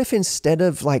what if instead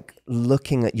of like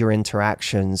looking at your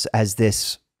interactions as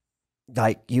this,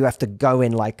 like you have to go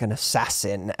in like an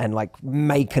assassin and like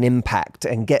make an impact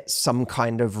and get some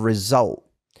kind of result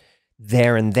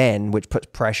there and then, which puts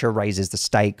pressure, raises the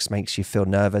stakes, makes you feel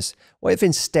nervous. What if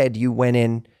instead you went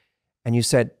in and you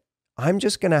said, I'm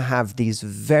just going to have these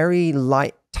very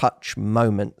light touch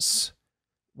moments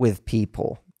with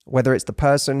people, whether it's the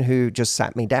person who just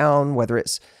sat me down, whether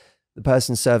it's the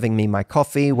person serving me my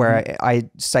coffee, where I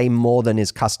say more than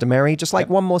is customary, just like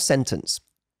one more sentence,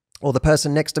 or the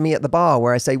person next to me at the bar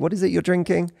where I say, what is it you're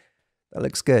drinking? That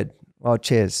looks good. Well,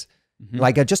 cheers.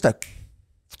 Like just a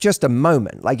just a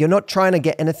moment. Like, you're not trying to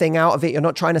get anything out of it. You're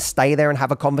not trying to stay there and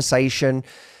have a conversation.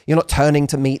 You're not turning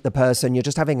to meet the person. You're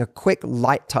just having a quick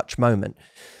light touch moment.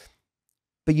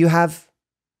 But you have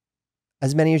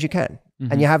as many as you can.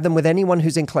 And you have them with anyone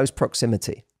who's in close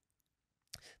proximity.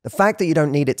 The fact that you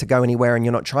don't need it to go anywhere and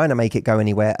you're not trying to make it go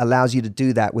anywhere allows you to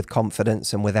do that with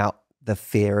confidence and without the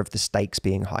fear of the stakes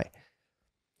being high.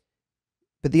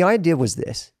 But the idea was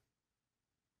this.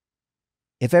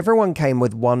 If everyone came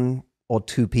with 1 or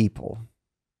 2 people,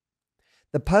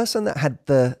 the person that had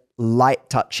the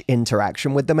light touch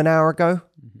interaction with them an hour ago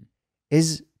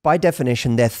is, by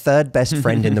definition, their third best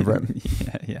friend in the room.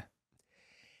 Yeah.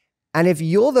 And if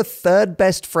you're the third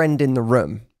best friend in the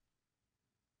room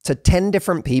to 10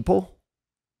 different people,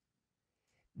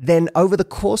 then over the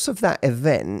course of that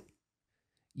event,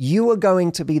 you are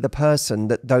going to be the person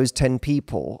that those 10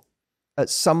 people at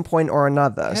some point or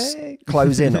another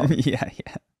close in on. Yeah.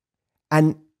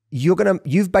 And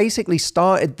you've basically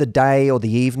started the day or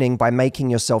the evening by making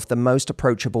yourself the most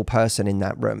approachable person in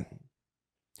that room,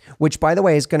 which, by the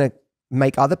way, is going to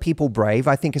make other people brave.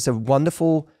 I think it's a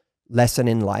wonderful lesson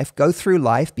in life. Go through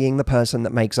life being the person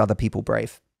that makes other people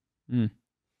brave. Because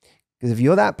if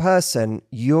you're that person,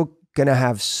 you're going to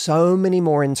have so many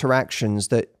more interactions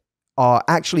that are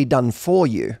actually done for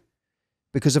you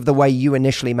because of the way you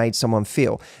initially made someone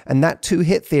feel. And that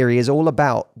 2-hit theory is all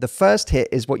about, the first hit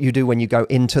is what you do when you go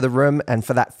into the room and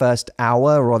for that first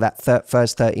hour or that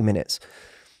first 30 minutes.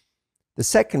 The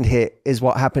second hit is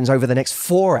what happens over the next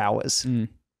 4 hours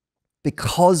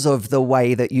because of the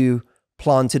way that you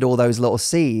planted all those little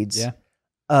seeds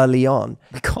early on.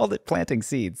 We called it planting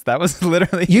seeds. That was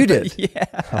literally... You did? Yeah.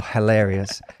 Oh,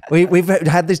 hilarious. We've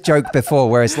had this joke before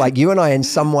where it's like you and I in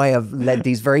some way have led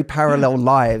these very parallel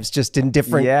lives, just in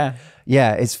different...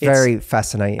 Yeah, it's very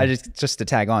fascinating. Just to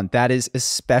tag on, that is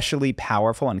especially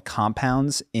powerful and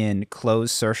compounds in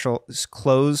closed social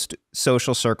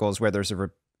circles where there's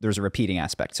a repeating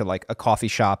aspect. So like a coffee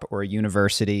shop or a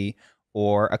university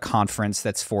or a conference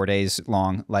that's 4 days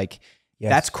long. Like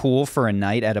that's cool for a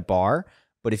night at a bar.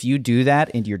 But if you do that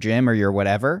in your gym or your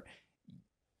whatever,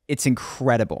 it's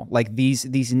incredible. Like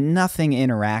these nothing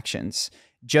interactions,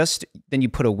 just then you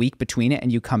put a week between it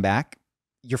and you come back,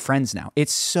 you're friends now.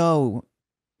 It's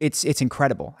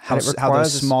incredible how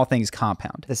those small things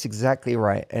compound. That's exactly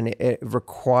right. And it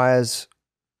requires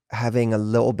having a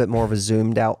little bit more of a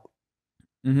zoomed out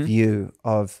view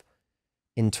of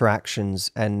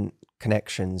interactions and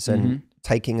connections and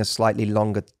taking a slightly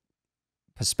longer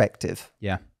perspective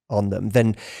on them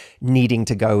than needing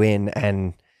to go in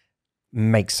and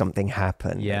make something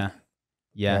happen.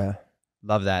 Yeah.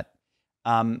 Love that.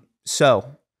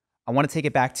 So I want to take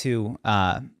it back to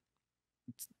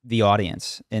the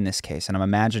audience in this case. And I'm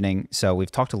imagining, so we've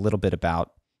talked a little bit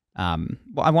about, well,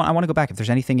 I want to go back. If there's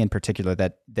anything in particular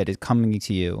that is coming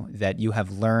to you that you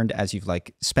have learned as you've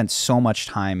like spent so much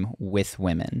time with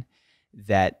women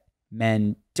that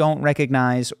men don't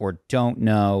recognize or don't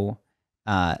know,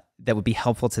 that would be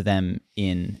helpful to them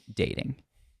in dating.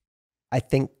 I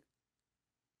think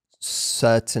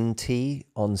certainty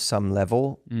on some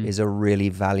level is a really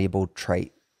valuable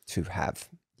trait to have.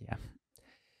 Yeah.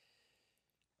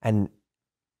 And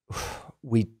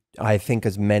I think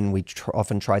as men, we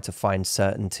often try to find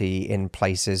certainty in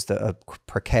places that are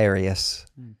precarious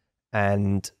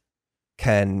and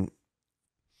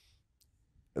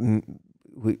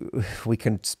we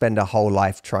can spend a whole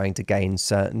life trying to gain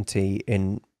certainty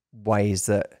in ways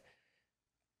that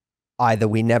either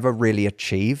we never really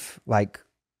achieve, like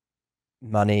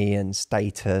money and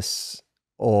status,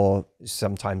 or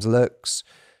sometimes looks,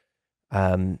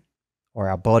 or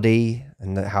our body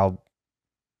and how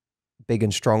big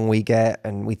and strong we get.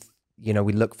 And we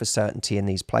look for certainty in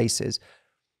these places.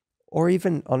 Or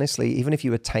even, honestly, even if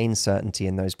you attain certainty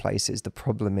in those places, the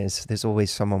problem is there's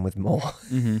always someone with more.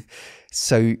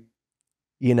 So,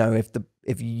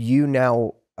 if you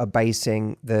now are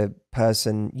basing the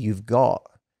person you've got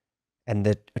and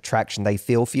the attraction they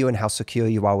feel for you and how secure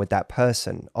you are with that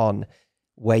person on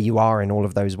where you are in all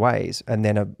of those ways, and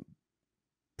then a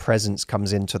presence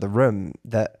comes into the room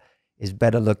that is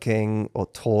better looking or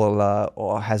taller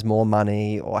or has more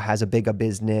money or has a bigger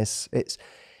business,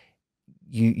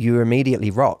 you're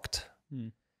immediately rocked.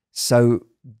 So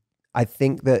I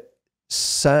think that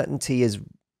certainty is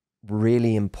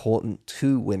really important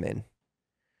to women.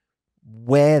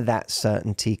 Where that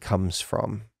certainty comes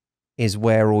from is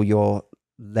where all your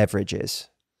leverage is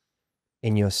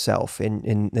in yourself,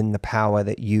 in the power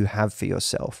that you have for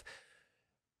yourself.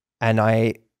 And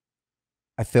I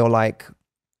feel like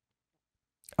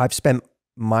I've spent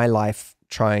my life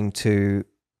trying to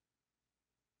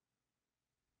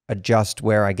adjust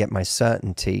where I get my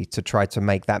certainty to try to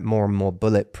make that more and more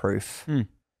bulletproof.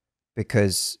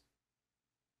 Because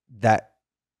that,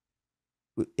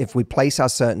 if we place our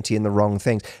certainty in the wrong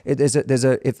things, if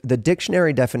the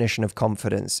dictionary definition of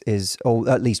confidence is, or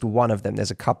at least one of them,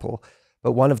 there's a couple,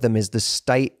 but one of them is the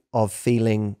state of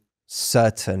feeling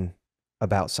certain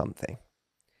about something.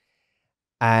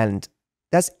 And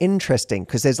that's interesting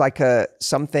because there's like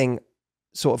something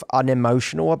sort of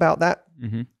unemotional about that.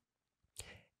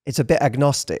 It's a bit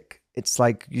agnostic. It's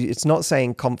like, it's not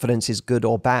saying confidence is good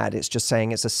or bad. It's just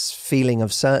saying it's a feeling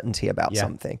of certainty about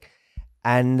something.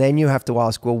 And then you have to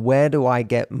ask, well, where do I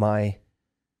get my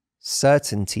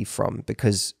certainty from?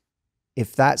 Because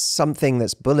if that's something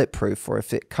that's bulletproof, or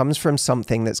if it comes from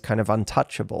something that's kind of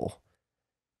untouchable,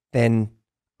 then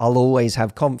I'll always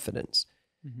have confidence.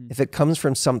 If it comes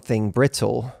from something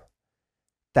brittle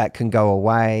that can go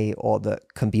away or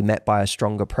that can be met by a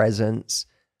stronger presence,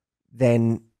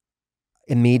 then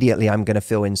immediately I'm going to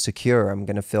feel insecure. I'm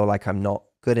going to feel like I'm not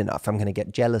good enough. I'm going to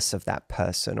get jealous of that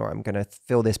person, or I'm going to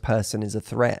feel this person is a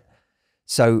threat.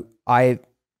 So I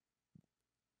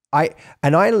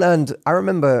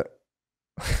remember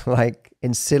like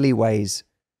in silly ways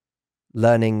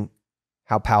learning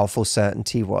how powerful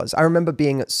certainty was. I remember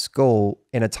being at school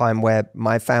in a time where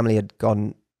my family had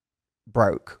gone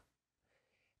broke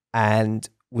and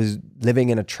was living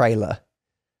in a trailer,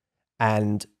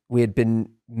 and we had been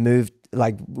moved,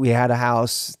 like we had a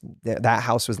house, that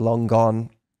house was long gone.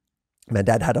 My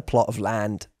dad had a plot of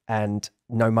land and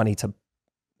no money to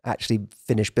actually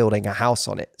finish building a house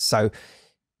on it. So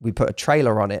we put a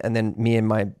trailer on it, and then me and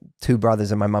my two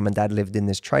brothers and my mum and dad lived in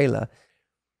this trailer.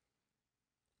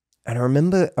 And I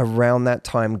remember around that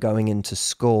time going into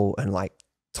school and like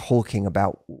talking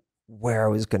about where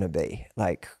I was going to be.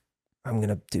 Like, I'm going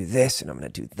to do this and I'm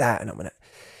going to do that.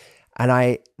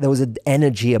 There was an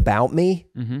energy about me.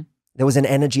 There was an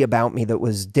energy about me that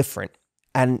was different.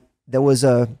 And there was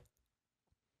a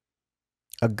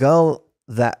girl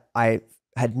that I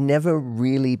had never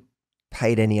really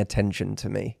paid any attention to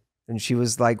me. And she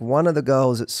was like one of the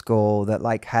girls at school that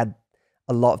like had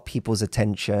a lot of people's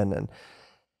attention.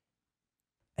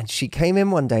 And she came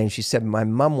in one day and she said, "My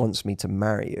mum wants me to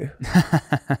marry you."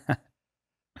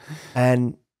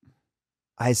 And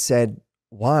I said,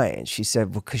 "Why?" And she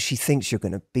said, "Well, because she thinks you're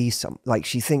going to be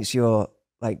she thinks you're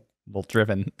like well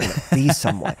driven, be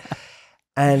someone."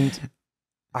 And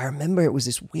I remember it was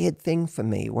this weird thing for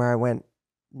me where I went,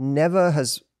 never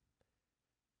has,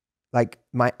 like,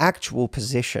 my actual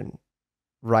position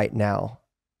right now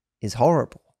is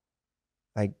horrible.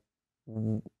 Like,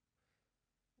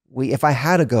 if I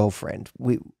had a girlfriend,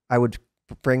 I would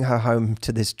bring her home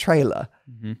to this trailer.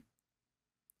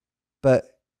 But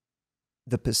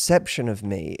the perception of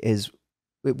me is,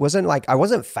 it wasn't like, I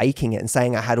wasn't faking it and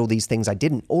saying I had all these things I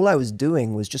didn't. All I was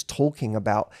doing was just talking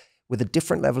about, with a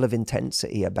different level of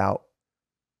intensity, about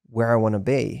where I want to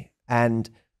be. And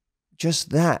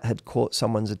just that had caught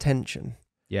someone's attention.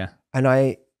 Yeah.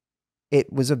 And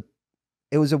it was a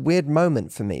weird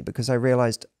moment for me, because I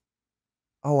realized,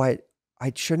 oh, I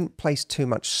shouldn't place too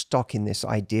much stock in this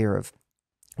idea of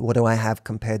what do I have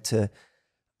compared to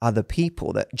other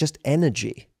people. That just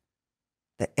energy,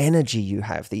 the energy you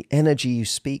have, the energy you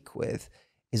speak with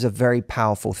is a very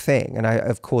powerful thing. And I,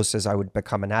 of course, as I would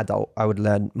become an adult, I would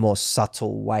learn more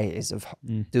subtle ways of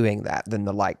doing that than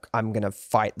the like, I'm going to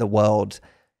fight the world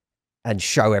and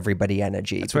show everybody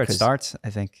energy. That's where it starts,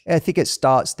 I think. I think it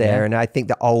starts there. Yeah. And I think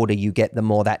the older you get, the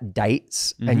more that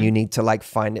dates, and you need to like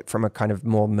find it from a kind of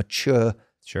more mature,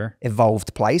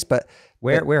 evolved place. But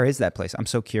where is that place? I'm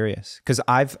so curious, because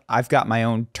I've got my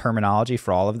own terminology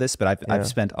for all of this, but I've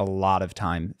spent a lot of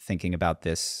time thinking about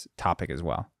this topic as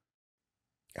well.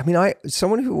 I mean,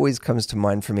 someone who always comes to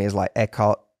mind for me is like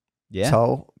Eckhart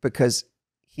Tolle, because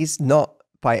he's not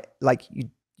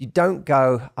you don't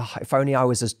go, oh, if only I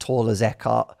was as tall as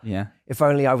Eckhart. Yeah. If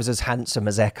only I was as handsome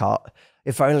as Eckhart.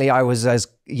 If only I was as,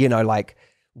 like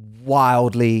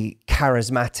wildly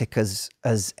charismatic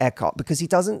as Eckhart, because he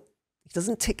doesn't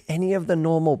tick any of the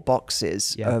normal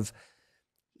boxes of,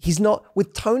 he's not,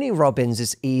 with Tony Robbins,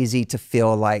 it's easy to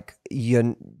feel like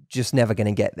you're just never going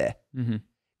to get there.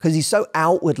 Because he's so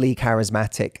outwardly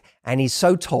charismatic, and he's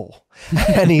so tall,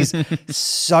 and he's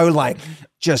so like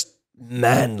just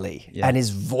manly, and his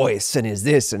voice and his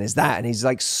this and his that, and he's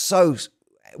like so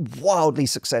wildly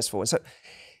successful. And so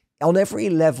on every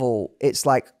level, it's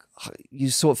like you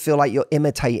sort of feel like you're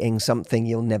imitating something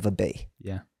you'll never be.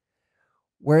 Yeah.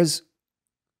 Whereas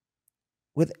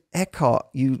with Eckhart,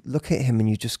 you look at him and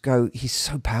you just go, he's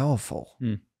so powerful.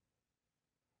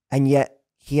 And yet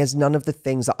he has none of the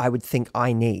things that I would think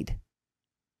I need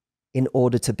in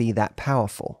order to be that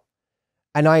powerful.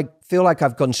 And I feel like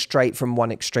I've gone straight from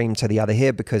one extreme to the other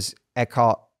here, because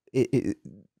Eckhart,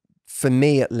 for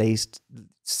me at least,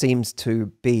 seems to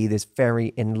be this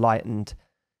very enlightened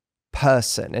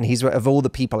person. And he's, of all the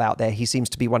people out there, he seems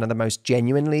to be one of the most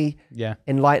genuinely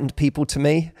enlightened people to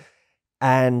me.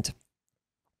 And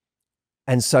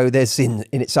so there's in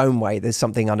its own way, there's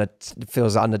something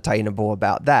feels unattainable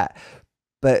about that.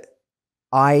 But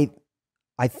I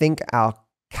think our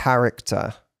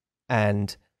character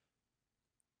and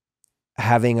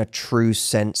having a true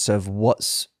sense of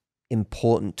what's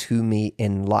important to me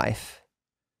in life,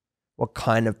 what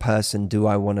kind of person do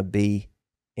I want to be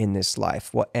in this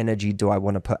life? What energy do I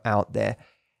want to put out there?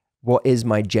 What is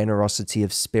my generosity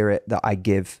of spirit that I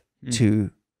give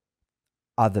to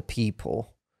other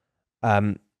people?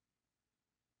 I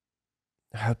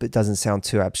hope it doesn't sound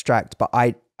too abstract, but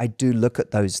I do look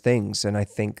at those things, and I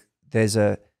think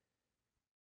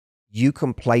you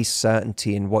can place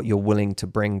certainty in what you're willing to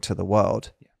bring to the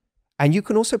world. Yeah. And you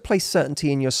can also place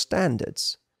certainty in your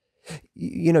standards.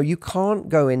 You know, you can't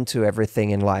go into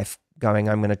everything in life going,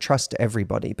 I'm going to trust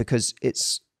everybody, because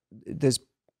there's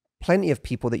plenty of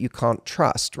people that you can't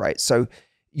trust, right? So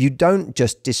you don't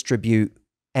just distribute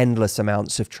endless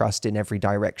amounts of trust in every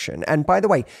direction. And by the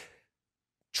way,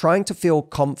 trying to feel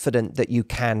confident that you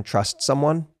can trust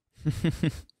someone,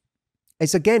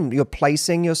 it's again, you're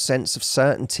placing your sense of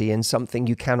certainty in something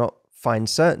you cannot find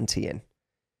certainty in,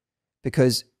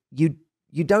 because you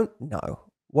don't know.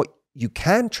 What you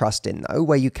can trust in, though,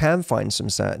 where you can find some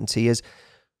certainty, is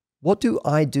what do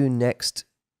I do next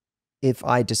if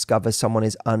I discover someone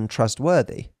is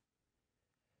untrustworthy?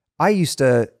 I used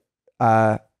to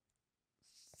find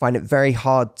it very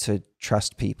hard to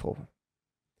trust people.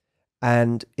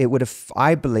 And it would have,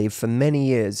 I believe, for many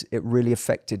years, it really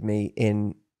affected me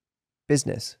in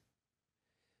business,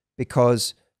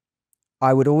 because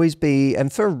I would always be,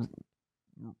 and for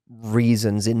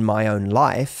reasons in my own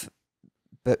life,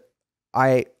 but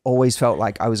I always felt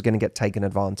like I was going to get taken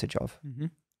advantage of.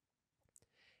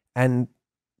 And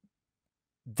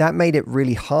that made it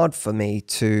really hard for me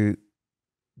to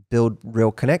build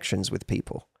real connections with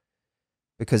people,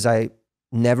 because I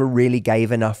never really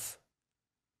gave enough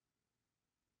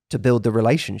to build the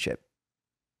relationship.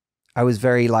 I was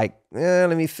very like,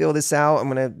 let me feel this out. I'm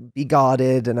going to be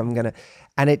guarded, and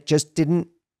it just didn't.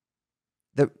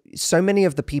 So many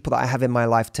of the people that I have in my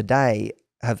life today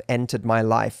have entered my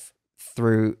life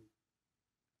through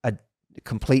a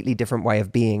completely different way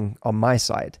of being on my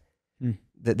side.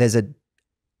 That there's a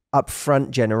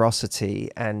upfront generosity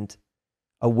and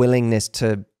a willingness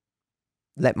to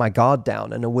let my guard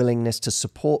down, and a willingness to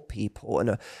support people,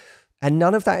 and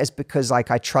none of that is because like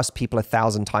I trust people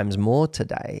 1,000 times more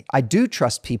today. I do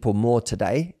trust people more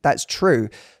today. That's true.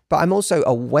 But I'm also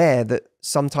aware that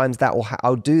sometimes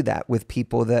I'll do that with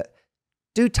people that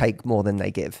do take more than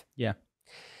they give. Yeah.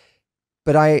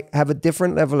 But I have a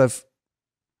different level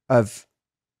of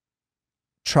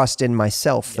trust in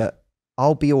myself that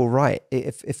I'll be all right.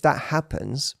 If that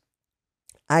happens,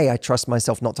 I trust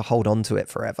myself not to hold on to it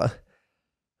forever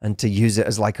and to use it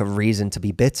as like a reason to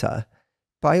be bitter.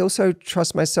 But I also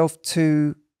trust myself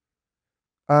to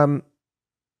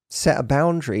set a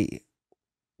boundary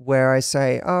where I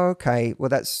say, oh, okay, well,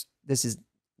 this is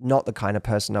not the kind of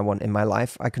person I want in my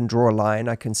life. I can draw a line,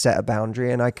 I can set a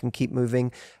boundary, and I can keep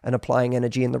moving and applying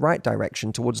energy in the right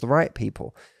direction towards the right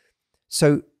people.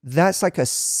 So that's like a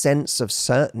sense of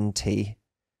certainty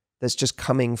that's just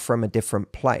coming from a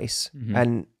different place.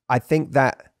 And I think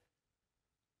that's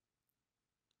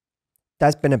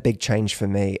been a big change for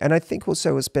me. And I think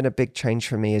also what's been a big change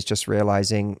for me is just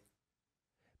realizing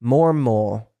more and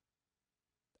more,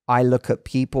 I look at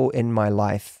people in my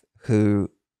life whose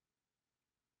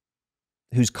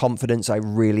confidence I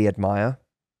really admire.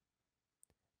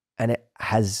 And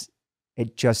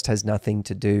it just has nothing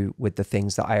to do with the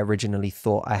things that I originally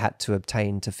thought I had to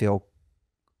obtain to feel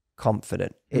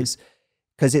confident. It's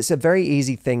because it's a very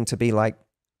easy thing to be like,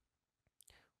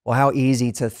 well, how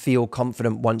easy to feel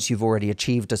confident once you've already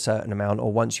achieved a certain amount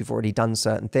or once you've already done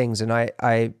certain things. And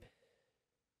I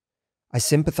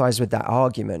sympathize with that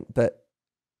argument, but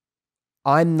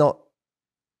I've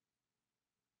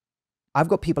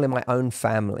got people in my own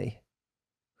family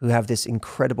who have this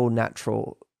incredible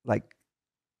natural like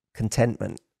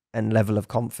contentment and level of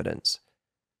confidence,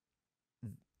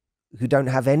 who don't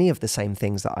have any of the same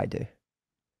things that I do.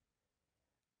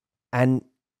 And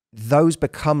those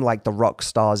become like the rock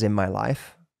stars in my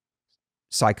life,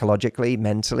 psychologically,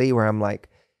 mentally, where I'm like,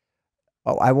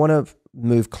 oh, I want to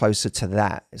move closer to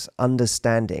that. It's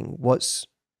understanding what's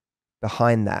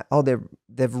behind that. Oh,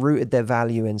 they've rooted their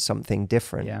value in something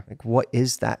different. Yeah. Like, what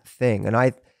is that thing? And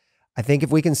I think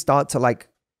if we can start to like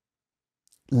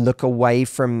look away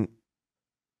from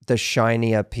the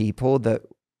shinier people that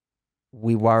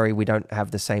we worry we don't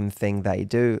have the same thing they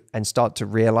do, and start to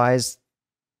realize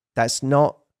that's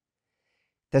not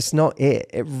it.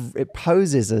 It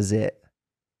poses as it.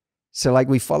 So like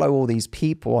we follow all these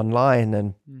people online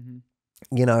and,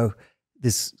 you know,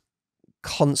 this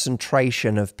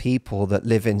concentration of people that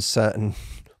live in certain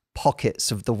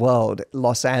pockets of the world,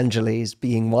 Los Angeles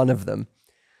being one of them,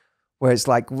 where it's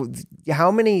like,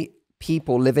 how many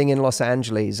people living in Los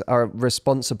Angeles are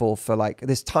responsible for like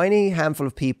this tiny handful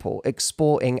of people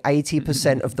exporting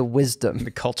 80% of the wisdom,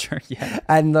 the culture, yeah,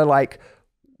 and the like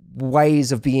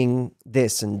ways of being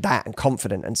this and that and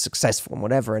confident and successful and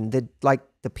whatever, and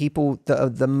the people that are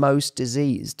the most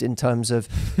diseased in terms of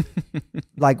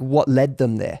like what led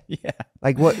them there. Yeah,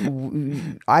 like what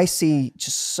I see,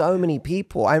 just so many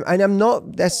people.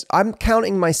 I'm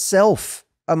counting myself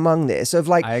among this. Of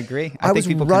like, I agree. I think was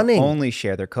people running. can only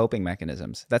share their coping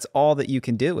mechanisms. That's all that you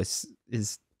can do. Is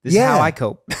this is how I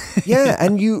cope? Yeah,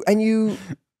 and you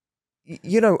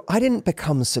know, I didn't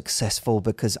become successful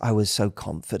because I was so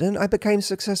confident. I became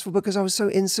successful because I was so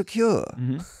insecure.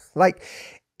 Like,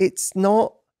 it's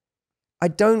not, I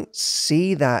don't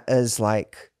see that as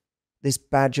like this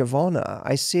badge of honor.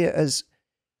 I see it as,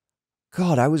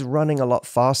 God, I was running a lot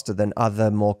faster than other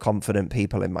more confident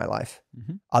people in my life.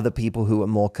 Other people who were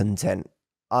more content.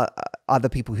 Other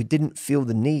people who didn't feel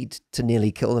the need to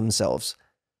nearly kill themselves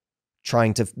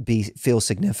trying to feel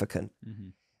significant.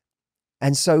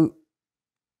 And so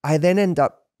I then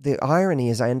the irony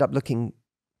is I end up looking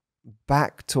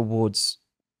back towards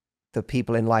the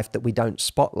people in life that we don't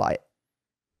spotlight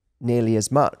nearly as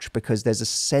much, because there's a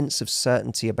sense of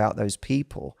certainty about those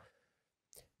people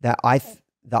that I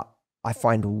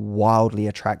find wildly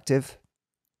attractive.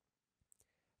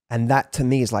 And that to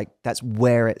me is like, that's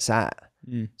where it's at.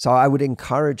 So I would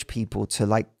encourage people to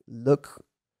like, look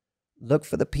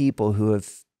for the people who have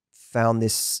found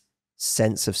this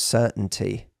sense of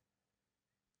certainty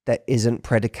that isn't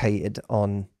predicated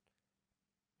on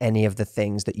any of the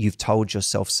things that you've told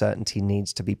yourself certainty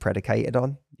needs to be predicated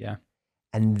on. Yeah.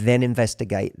 And then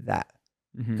investigate that.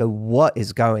 Go, what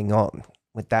is going on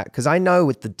with that? Because I know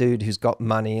with the dude who's got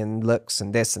money and looks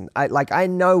and this, and I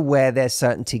know where their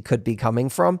certainty could be coming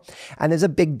from. And there's a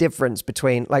big difference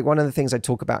between, like, one of the things I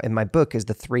talk about in my book is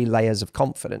the 3 layers of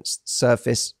confidence: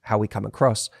 surface, how we come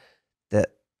across; the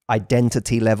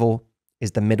identity level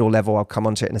is the middle level, I'll come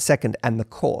onto it in a second; and the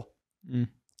core.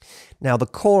 Now, the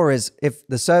core is, if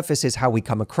the surface is how we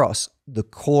come across, the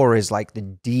core is like the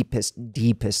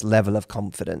deepest level of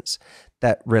confidence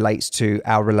that relates to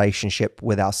our relationship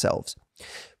with ourselves.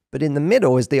 But in the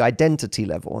middle is the identity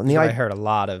level. And I heard a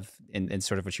lot of, in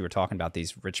sort of what you were talking about,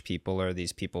 these rich people or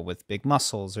these people with big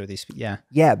muscles or these,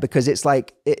 Yeah, because it's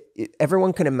like,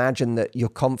 everyone can imagine that your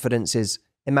confidence is,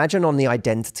 imagine on the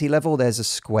identity level, there's a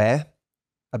square,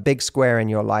 a big square in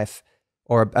your life,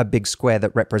 or a big square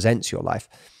that represents your life.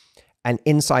 And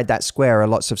inside that square are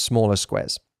lots of smaller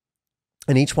squares.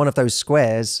 And each one of those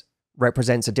squares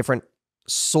represents a different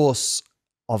source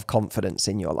of confidence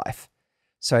in your life.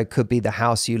 So it could be the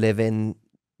house you live in.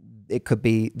 It could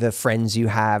be the friends you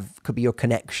have. It could be your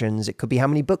connections. It could be how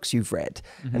many books you've read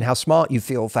and how smart you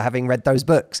feel for having read those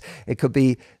books. It could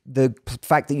be the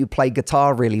fact that you play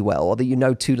guitar really well, or that you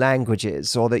know 2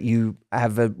 languages, or that you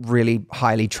have a really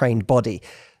highly trained body.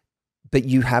 But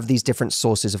you have these different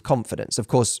sources of confidence. Of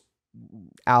course,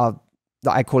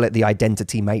 I call it the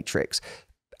identity matrix.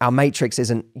 Our matrix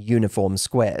isn't uniform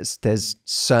squares. There's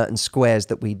certain squares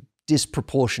that we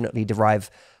disproportionately derive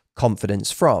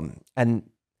confidence from. And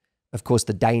of course,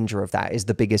 the danger of that is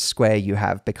the biggest square you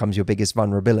have becomes your biggest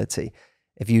vulnerability.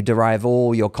 If you derive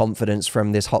all your confidence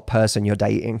from this hot person you're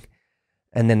dating,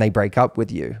 and then they break up with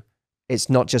you, it's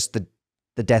not just the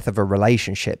death of a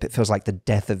relationship. It feels like the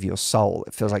death of your soul.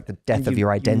 It feels like the death of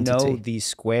your identity. You know these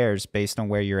squares based on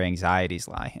where your anxieties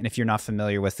lie. And if you're not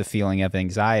familiar with the feeling of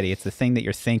anxiety, it's the thing that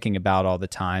you're thinking about all the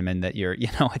time, and that you're,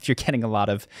 if you're getting a lot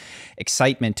of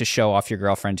excitement to show off your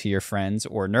girlfriend to your friends,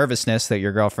 or nervousness that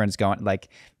your girlfriend's going, like,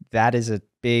 that is a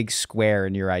big square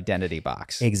in your identity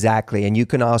box. Exactly. And you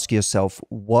can ask yourself,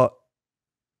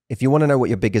 if you want to know what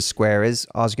your biggest square is,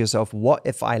 ask yourself, what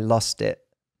if I lost it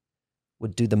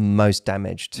would do the most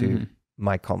damage to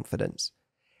my confidence?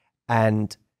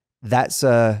 And it's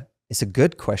a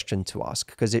good question to ask,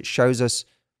 because it shows us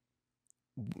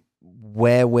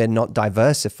where we're not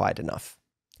diversified enough.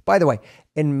 By the way,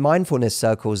 in mindfulness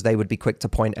circles, they would be quick to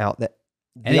point out that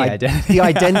the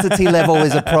identity level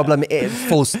is a problem,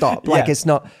 full stop. Like, it's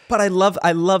not. But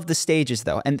I love the stages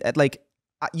though. And like,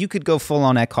 you could go full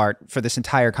on Eckhart for this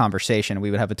entire conversation. We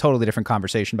would have a totally different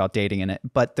conversation about dating in it.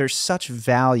 But there's such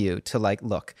value to like,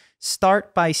 look,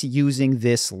 start by using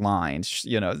this line,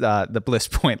 you know, the Bliss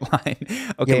Point line.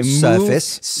 Okay,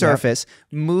 surface,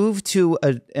 move to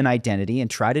an identity and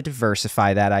try to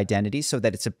diversify that identity so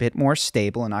that it's a bit more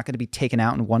stable and not going to be taken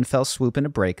out in one fell swoop in a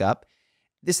breakup.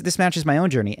 This matches my own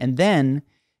journey. And then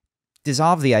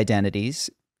dissolve the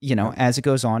identities, you know, as it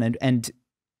goes on, and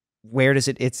where does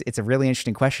it's a really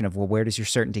interesting question of, well, where does your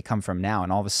certainty come from now?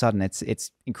 And all of a sudden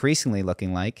it's increasingly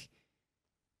looking like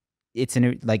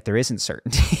there isn't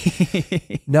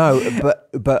certainty. No,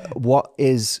 but what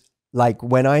is, like,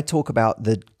 when I talk about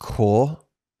the core,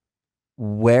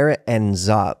 where it ends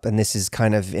up, and this is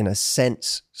kind of in a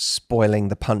sense spoiling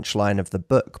the punchline of the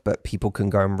book, but people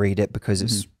can go and read it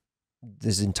because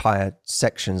there's entire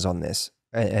sections on this,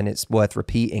 and it's worth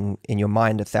repeating in your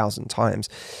mind 1,000 times,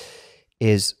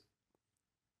 is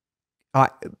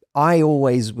I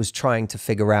always was trying to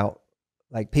figure out,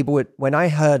 like, people would, when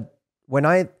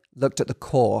I looked at the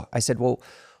core, I said, well,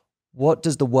 what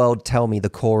does the world tell me the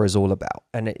core is all about?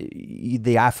 And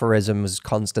the aphorism was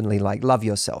constantly like, love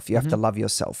yourself. You have to love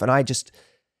yourself. And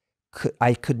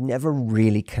I could never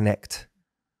really connect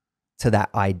to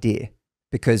that idea,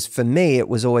 because for me, it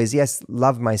was always, yes,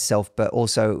 love myself, but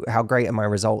also how great are my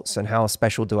results and how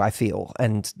special do I feel?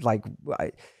 And like,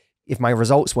 if my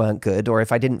results weren't good, or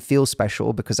if I didn't feel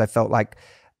special because I felt like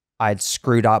I'd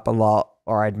screwed up a lot,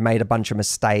 or I'd made a bunch of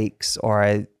mistakes, or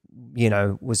I, you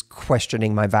know, was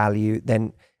questioning my value,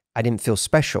 then I didn't feel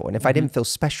special. And if I didn't feel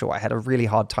special, I had a really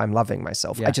hard time loving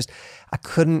myself. Yeah. I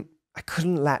couldn't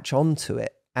latch onto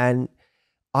it. And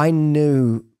I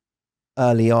knew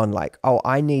early on, like, oh,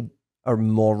 I need a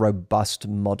more robust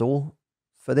model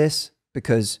for this,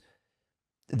 because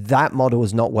that model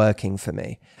is not working for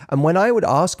me. And when I would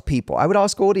ask people, I would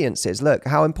ask audiences, look,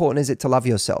 how important is it to love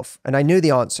yourself? And I knew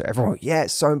the answer. Everyone, yeah,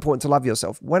 it's so important to love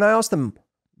yourself. When I asked them,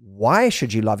 why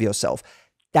should you love yourself?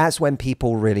 That's when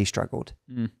people really struggled.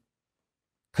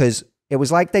 Because it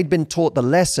was like they'd been taught the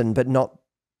lesson, but not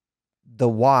the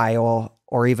why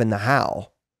or even the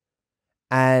how.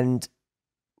 And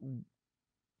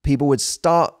people would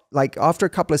start, like, after a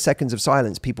couple of seconds of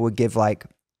silence, people would give, like,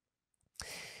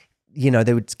 you know,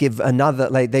 they would give another,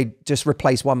 like, they just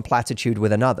replace one platitude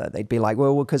with another. They'd be like,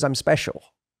 well, because I'm special.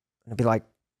 And I'd be like,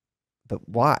 but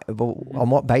why? But on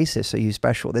what basis are you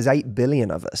special? There's 8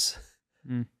 billion of us.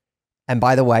 And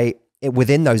by the way,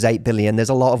 within those 8 billion, there's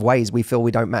a lot of ways we feel we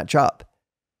don't match up.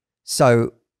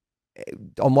 So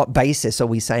on what basis are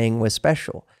we saying we're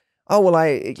special? Oh, well,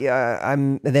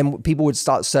 I'm, and then people would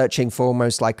start searching for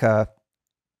almost like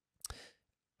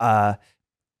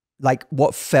like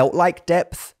what felt like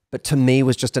depth, but to me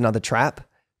was just another trap,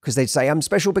 because they'd say, I'm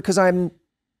special because I'm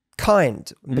kind,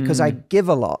 and because I give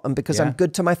a lot, and because I'm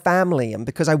good to my family, and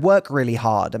because I work really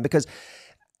hard, and because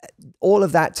all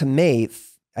of that, to me,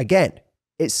 again,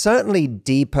 it's certainly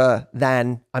deeper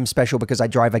than I'm special because I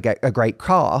drive a great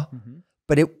car,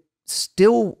 but it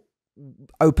still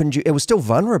opened you, it was still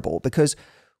vulnerable, because,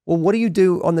 well, what do you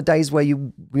do on the days where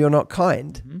you're not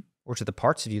kind? Or to the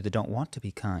parts of you that don't want to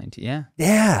be kind. Yeah.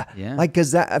 Like,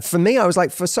 because that, for me, I was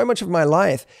like, for so much of my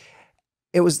life,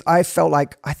 I felt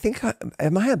like,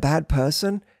 am I a bad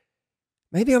person?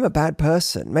 Maybe I'm a bad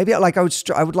person. Maybe I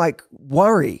would like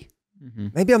worry.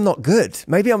 Maybe I'm not good.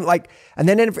 Maybe I'm like, and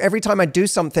then every time I do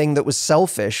something that was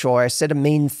selfish, or I said a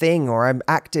mean thing, or I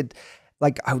acted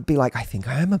like, I would be like, I think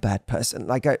I am a bad person.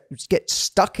 Like, I get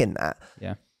stuck in that.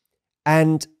 Yeah.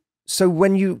 And so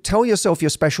when you tell yourself you're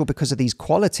special because of these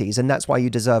qualities, and that's why you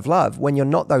deserve love, when you're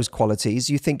not those qualities,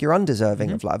 you think you're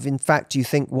undeserving of love. In fact, you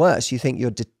think worse. You think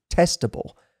you're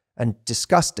detestable and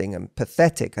disgusting and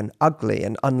pathetic and ugly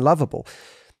and unlovable.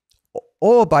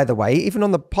 Or, by the way, even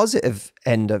on the positive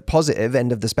end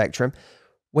of the spectrum,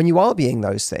 when you are being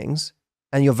those things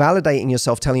and you're validating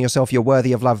yourself, telling yourself you're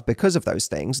worthy of love because of those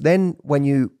things, then when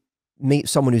you meet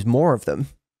someone who's more of them,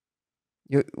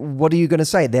 what are you going to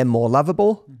say? They're more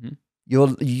lovable.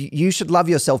 You should love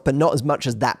yourself, but not as much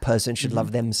as that person should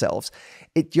love themselves.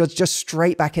 You're just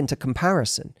straight back into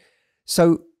comparison.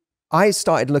 So I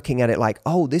started looking at it like,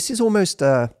 oh, this is almost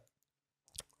a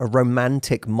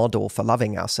romantic model for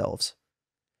loving ourselves.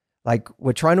 Like,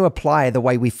 we're trying to apply the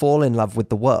way we fall in love with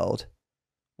the world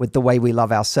with the way we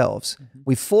love ourselves.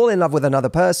 We fall in love with another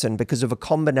person because of a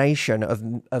combination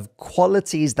of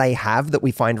qualities they have that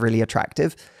we find really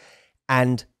attractive,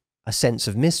 and a sense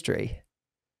of mystery,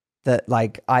 that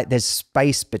like there's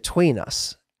space between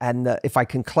us. And that if I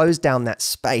can close down that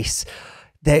space,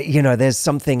 there, you know, there's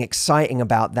something exciting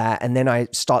about that. And then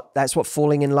that's what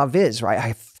falling in love is, right?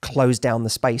 I close down the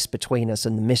space between us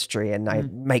and the mystery, and I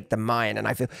make them mine, and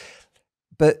I feel,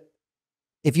 but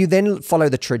if you then follow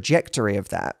the trajectory of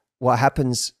that, what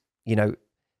happens, you know,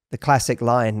 the classic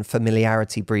line,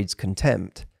 familiarity breeds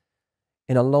contempt.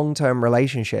 In a long-term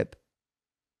relationship,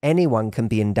 anyone can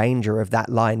be in danger of that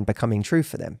line becoming true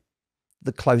for them.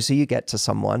 The closer you get to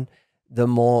someone, the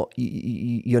more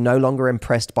you're no longer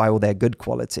impressed by all their good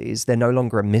qualities. They're no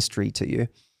longer a mystery to you.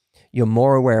 You're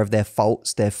more aware of their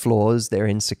faults, their flaws, their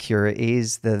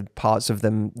insecurities, the parts of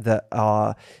them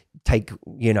that take,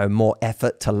 you know, more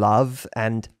effort to love,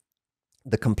 and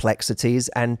the complexities,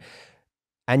 and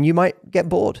you might get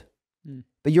bored.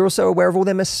 But you're also aware of all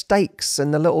their mistakes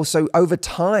and so over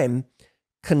time,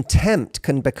 contempt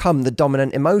can become the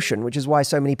dominant emotion, which is why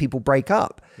so many people break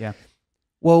up. Yeah.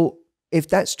 Well, if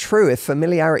that's true, if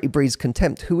familiarity breeds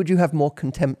contempt, who would you have more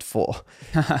contempt for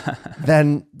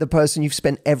than the person you've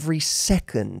spent every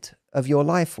second of your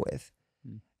life with?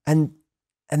 And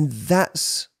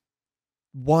that's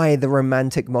why the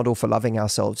romantic model for loving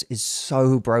ourselves is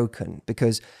so broken,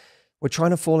 because we're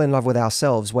trying to fall in love with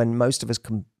ourselves when most of us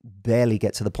can barely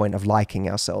get to the point of liking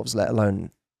ourselves, let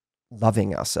alone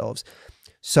loving ourselves.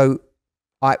 So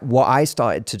what I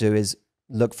started to do is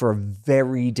look for a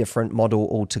very different model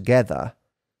altogether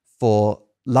for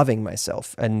loving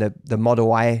myself. And the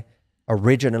model I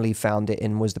originally found it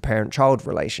in was the parent-child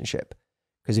relationship.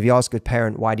 Because if you ask a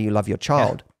parent, why do you love your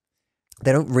child?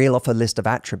 They don't reel off a list of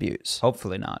attributes.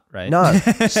 Hopefully not, right? No,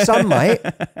 some might.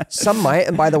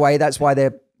 And by the way, that's why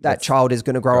that child is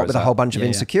going to grow up with a whole bunch of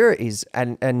insecurities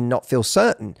and not feel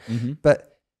certain.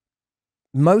 But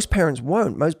most parents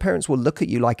won't. Most parents will look at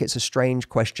you like it's a strange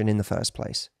question in the first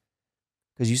place.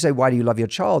 Because you say, why do you love your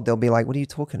child? They'll be like, what are you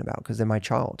talking about? Because they're my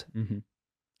child.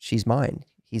 She's mine.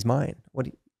 He's mine. What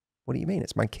do you mean?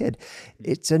 It's my kid.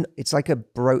 It's like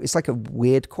a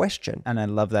weird question. And I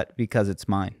love that because it's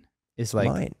mine. It's like,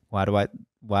 mine. Why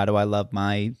do I love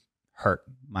my hurt,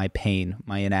 my pain,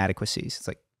 my inadequacies? It's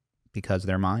like, because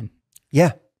they're mine.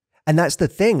 Yeah. And that's the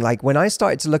thing. Like when I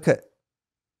started to look at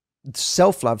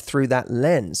self-love through that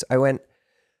lens, I went,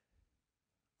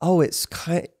 oh, it's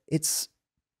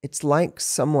like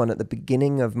someone at the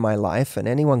beginning of my life, and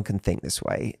anyone can think this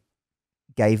way,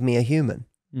 gave me a human.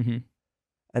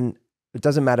 And it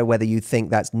doesn't matter whether you think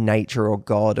that's nature or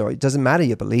God, or it doesn't matter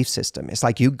your belief system. It's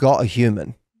like you got a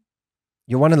human.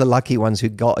 You're one of the lucky ones who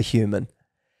got a human.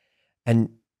 And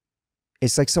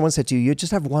it's like someone said to you, you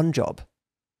just have one job.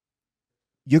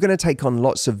 You're going to take on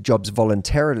lots of jobs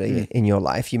voluntarily in your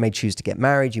life. You may choose to get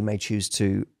married. You may choose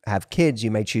to have kids.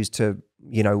 You may choose to,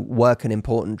 you know, work an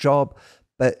important job.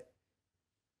 But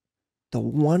the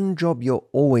one job you're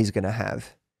always going to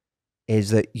have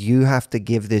is that you have to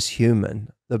give this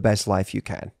human the best life you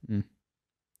can.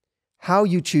 How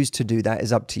you choose to do that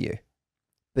is up to you.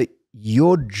 But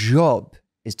your job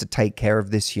is to take care of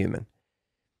this human.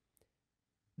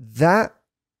 That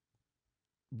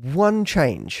one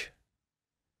change,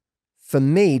 for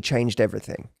me, changed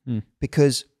everything.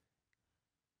 Because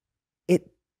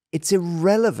it's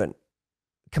irrelevant.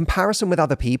 Comparison with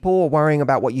other people or worrying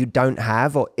about what you don't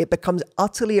have, or it becomes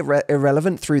utterly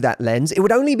irrelevant through that lens. It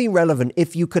would only be relevant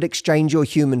if you could exchange your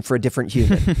human for a different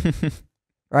human,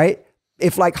 right?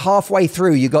 If like halfway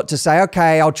through you got to say,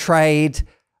 okay, I'll trade,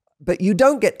 but you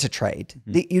don't get to trade.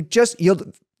 You're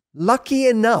lucky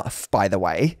enough, by the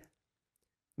way,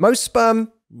 most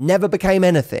sperm never became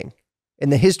anything in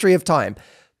the history of time.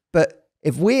 But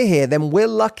if we're here, then we're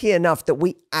lucky enough that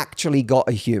we actually got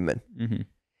a human.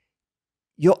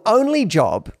 Your only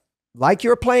job, like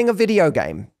you're playing a video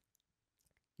game,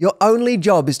 your only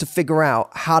job is to figure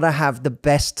out how to have the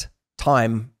best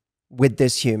time with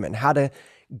this human, how to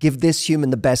give this human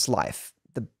the best life,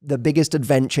 the biggest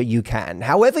adventure you can,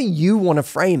 however you want to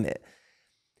frame it.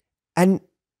 And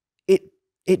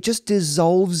it just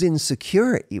dissolves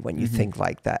insecurity when you think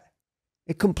like that.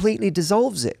 It completely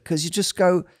dissolves it, because you just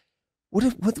go,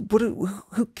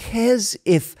 who cares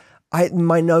if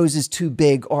my nose is too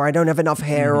big, or I don't have enough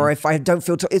hair, or if I don't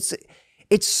feel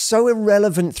it's so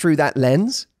irrelevant through that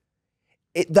lens.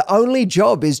 The only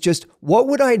job is just, what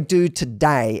would I do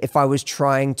today if I was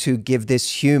trying to give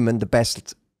this human the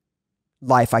best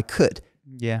life I could?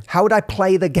 Yeah. How would I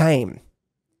play the game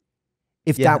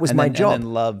if that was my job? And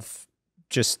then love,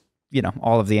 just, you know,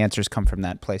 all of the answers come from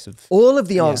that place of... All of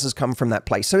the answers come from that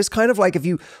place. So it's kind of like if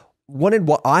you wanted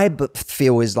what I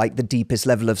feel is like the deepest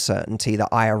level of certainty that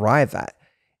I arrive at,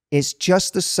 it's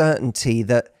just the certainty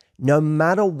that no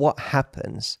matter what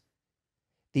happens,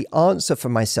 the answer for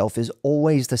myself is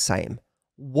always the same.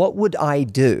 What would I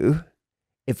do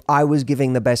if I was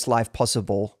giving the best life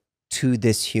possible to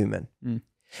this human.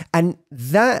 And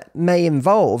that may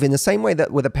involve, in the same way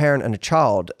that with a parent and a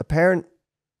child,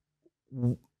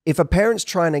 if a parent's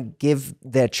trying to give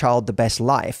their child the best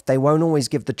life, they won't always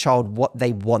give the child what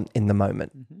they want in the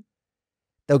moment.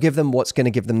 They'll give them what's going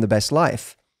to give them the best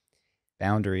life.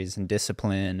 Boundaries and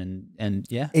discipline and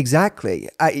yeah. Exactly.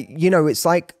 It's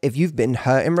like if you've been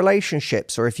hurt in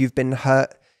relationships, or if you've been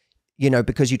hurt,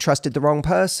 because you trusted the wrong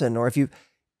person, or if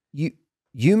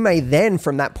you may then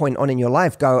from that point on in your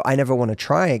life go, I never want to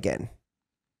try again,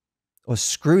 or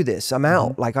screw this, I'm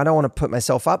out. Like, I don't want to put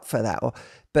myself up for that.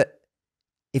 But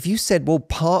if you said, well,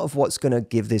 part of what's going to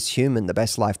give this human the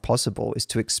best life possible is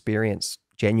to experience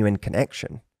genuine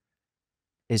connection,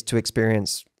 is to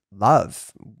experience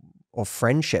love or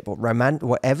friendship or romance,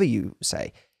 whatever you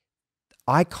say.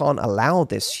 I can't allow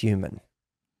this human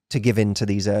to give in to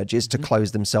these urges, to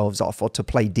close themselves off, or to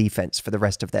play defense for the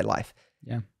rest of their life.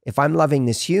 Yeah. If I'm loving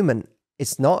this human,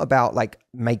 it's not about like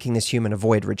making this human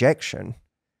avoid rejection.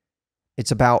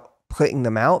 It's about putting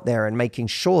them out there and making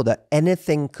sure that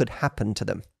anything could happen to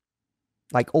them.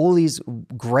 Like all these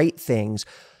great things,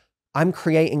 I'm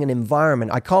creating an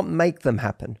environment. I can't make them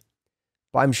happen,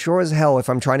 but I'm sure as hell, if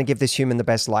I'm trying to give this human the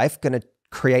best life, going to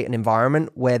create an environment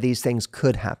where these things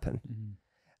could happen.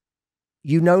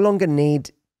 You no longer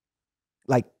need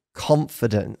like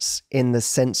confidence in the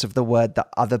sense of the word that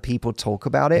other people talk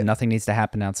about it. And nothing needs to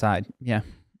happen outside. Yeah.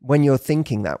 When you're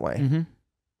thinking that way.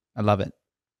 I love it.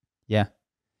 Yeah.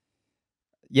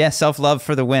 Yeah, self-love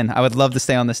for the win. I would love to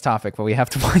stay on this topic, but we have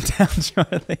to wind down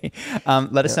shortly.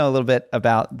 Let us know a little bit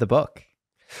about the book.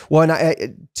 Well,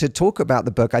 and to talk about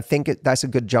the book, I think that's a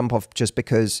good jump off, just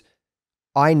because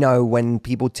I know when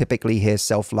people typically hear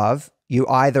self-love, you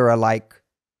either are like,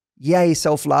 yay,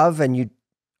 self-love, and you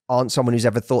aren't someone who's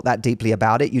ever thought that deeply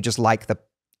about it. You just like the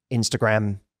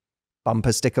Instagram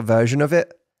bumper sticker version of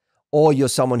it. Or you're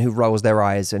someone who rolls their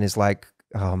eyes and is like,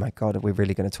 oh my God, are we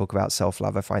really going to talk about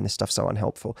self-love? I find this stuff so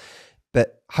unhelpful.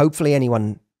 But hopefully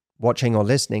anyone watching or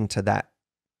listening to that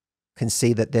can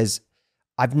see that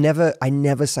I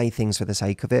never say things for the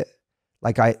sake of it.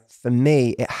 Like for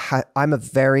me, I'm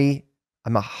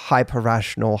a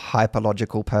hyper-rational,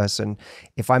 hyper-logical person.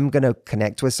 If I'm going to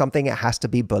connect with something, it has to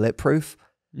be bulletproof,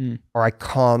 or I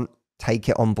can't take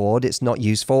it on board. It's not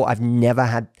useful. I've never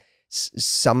had,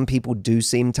 some people do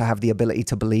seem to have the ability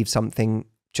to believe something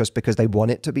just because they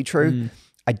want it to be true.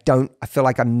 I feel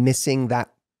like I'm missing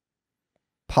that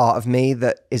part of me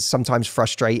that is sometimes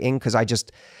frustrating, because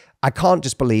I can't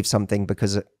just believe something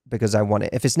because I want it.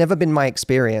 If it's never been my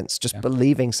experience, just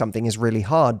believing something is really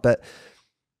hard. But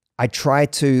I try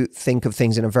to think of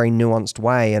things in a very nuanced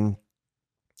way. And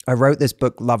I wrote this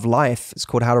book, Love Life. It's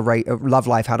called Love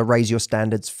Life, How to Raise Your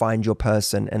Standards, Find Your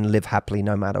Person, and Live Happily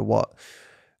No Matter What.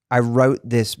 I wrote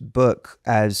this book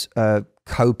as a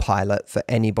co-pilot for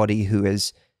anybody who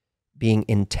is being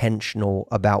intentional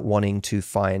about wanting to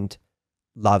find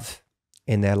love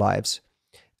in their lives.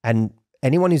 And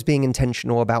anyone who's being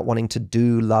intentional about wanting to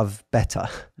do love better,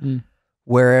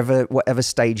 whatever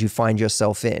stage you find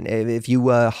yourself in. If you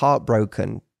were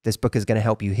heartbroken, this book is going to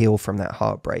help you heal from that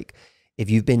heartbreak. If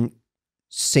you've been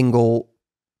single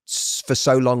for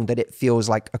so long that it feels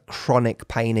like a chronic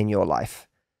pain in your life,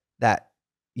 that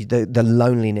the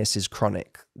loneliness is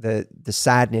chronic, the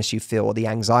sadness you feel, or the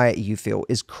anxiety you feel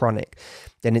is chronic,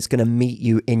 then it's going to meet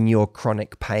you in your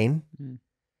chronic pain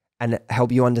and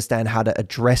help you understand how to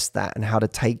address that and how to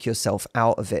take yourself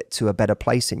out of it to a better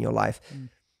place in your life.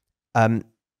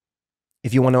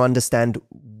 If you want to understand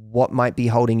what might be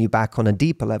holding you back on a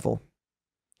deeper level,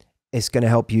 it's going to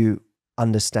help you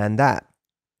understand that.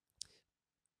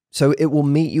 So it will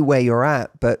meet you where you're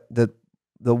at, but the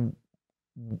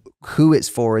who it's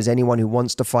for is anyone who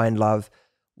wants to find love,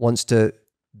 wants to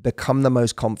become the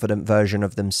most confident version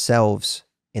of themselves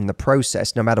in the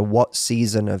process, no matter what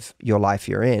season of your life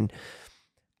you're in,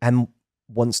 and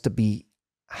wants to be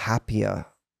happier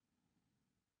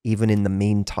even in the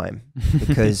meantime,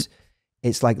 because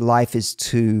it's like life is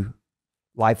too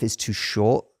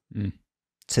short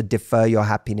to defer your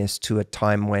happiness to a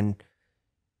time when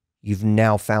you've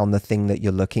now found the thing that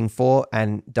you're looking for.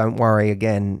 And don't worry,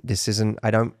 again, I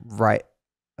don't write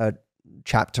a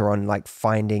chapter on like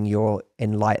finding your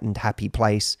enlightened, happy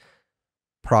place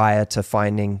prior to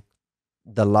finding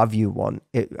the love you want.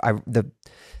 The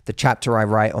chapter I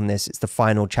write on this, it's the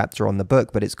final chapter on the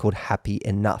book, but it's called Happy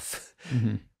Enough.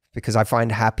 Because I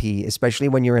find happy, especially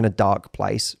when you're in a dark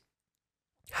place,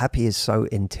 happy is so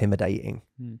intimidating.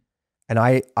 And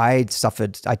I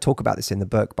talk about this in the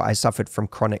book, but I suffered from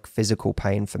chronic physical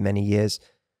pain for many years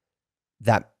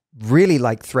that really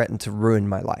like threatened to ruin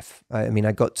my life. I mean,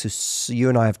 I got to, you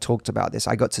and I have talked about this.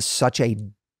 I got to such a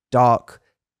dark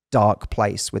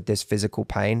place with this physical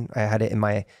pain. I had it in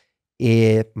my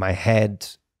ear, my head.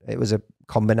 It was a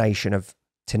combination of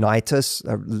tinnitus,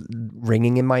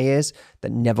 ringing in my ears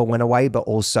that never went away, but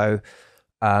also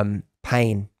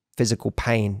pain, physical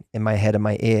pain in my head and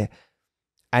my ear.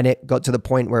 And it got to the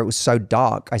point where it was so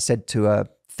dark. I said to a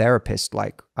therapist,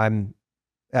 like,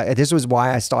 this was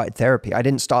why I started therapy. I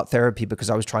didn't start therapy because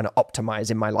I was trying to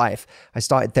optimize in my life. I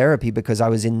started therapy because I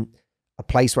was in a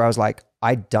place where I was like,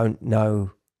 I don't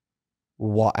know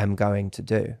what I'm going to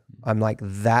do. I'm like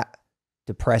that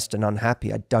depressed and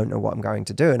unhappy. I don't know what I'm going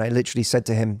to do. And I literally said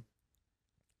to him,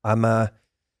 I've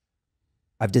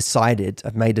decided,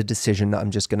 I've made a decision that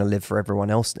I'm just going to live for everyone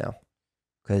else now,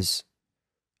 because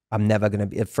I'm never going to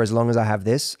be, for as long as I have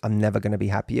this, I'm never going to be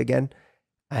happy again.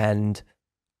 And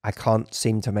I can't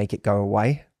seem to make it go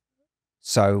away.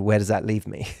 So where does that leave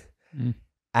me?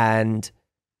 And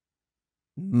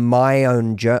my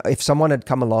own journey, if someone had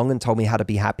come along and told me how to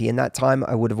be happy in that time,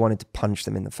 I would have wanted to punch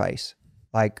them in the face.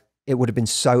 Like, it would have been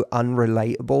so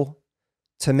unrelatable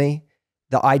to me.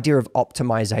 The idea of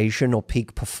optimization or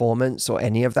peak performance or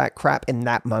any of that crap in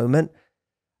that moment,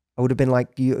 I would have been like,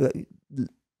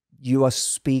 you are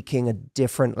speaking a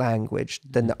different language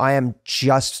than I am.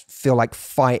 Just feel like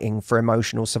fighting for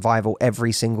emotional survival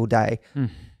every single day.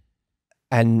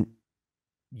 And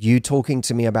you talking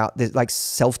to me about this, like,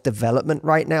 self-development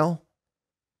right now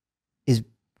is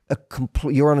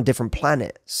you're on a different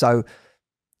planet. So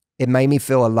it made me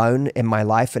feel alone in my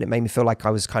life, and it made me feel like I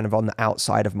was kind of on the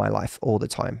outside of my life all the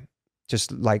time.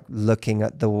 Just like looking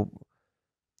at the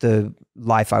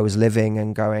life I was living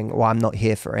and going, well, I'm not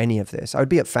here for any of this. I would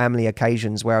be at family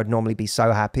occasions where I'd normally be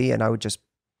so happy, and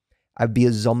I'd be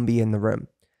a zombie in the room.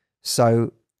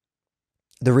 So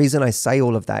the reason I say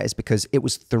all of that is because it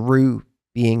was through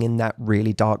being in that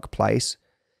really dark place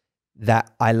that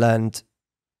I learned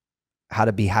how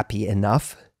to be happy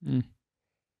enough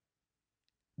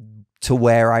to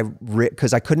where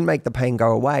because I couldn't make the pain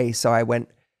go away. So I went,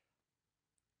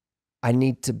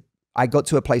 I got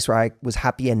to a place where I was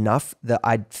happy enough that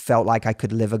I felt like I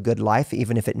could live a good life,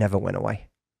 even if it never went away.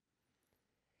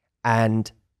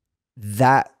 And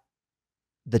that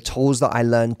the tools that I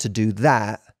learned to do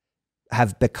that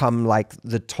have become like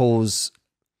the tools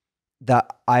that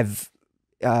I've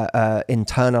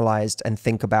internalized and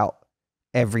think about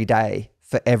every day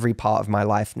for every part of my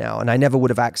life now. And I never would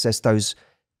have accessed those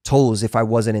tools if I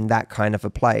wasn't in that kind of a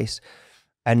place.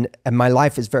 And my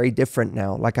life is very different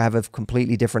now. Like, I have a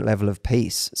completely different level of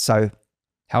peace. So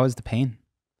how is the pain?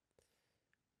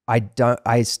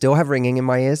 I still have ringing in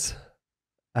my ears,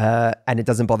 and it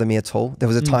doesn't bother me at all. There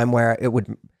was a time where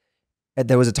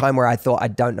I thought, I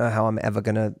don't know how I'm ever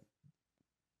going to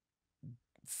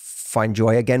find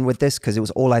joy again with this, because it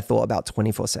was all I thought about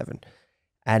 24/7.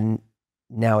 And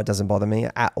now it doesn't bother me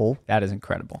at all. That is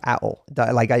incredible. At all.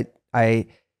 Like, I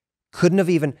couldn't have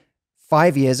even,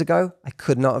 5 years ago, I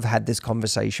could not have had this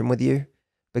conversation with you,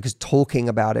 because talking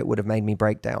about it would have made me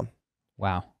break down.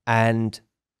 Wow. And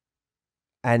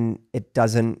it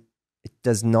does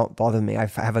not bother me. I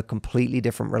have a completely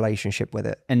different relationship with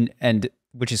it. And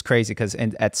which is crazy, because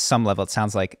at some level, it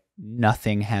sounds like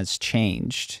nothing has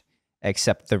changed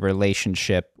except the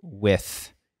relationship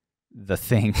with the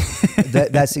thing.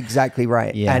 That's exactly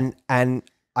right. Yeah. And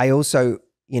I also,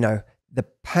 the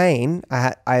pain,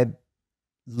 I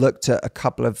looked at a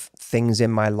couple of things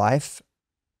in my life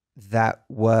that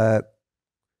were,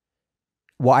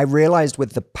 what I realized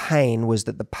with the pain was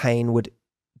that the pain would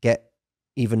get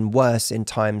even worse in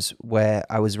times where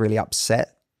I was really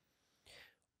upset,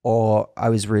 or I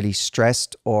was really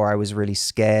stressed, or I was really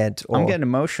scared. Or, I'm getting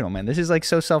emotional, man. This is like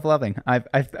so self-loving. I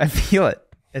feel it.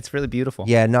 It's really beautiful.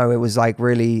 Yeah, no, it was like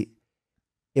really,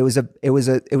 weirdly, it was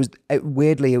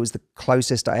the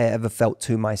closest I ever felt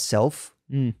to myself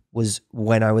was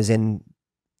when I was in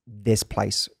this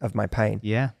place of my pain.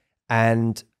 Yeah.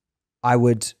 And I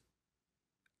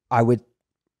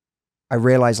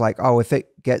realized, like, oh, if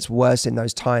it gets worse in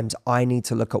those times, I need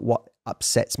to look at what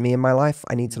upsets me in my life.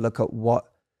 I need to look at what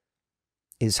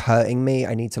is hurting me.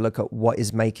 I need to look at what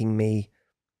is making me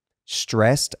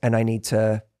stressed. And I need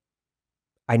to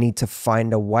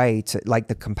find a way to, like,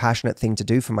 the compassionate thing to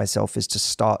do for myself is to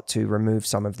start to remove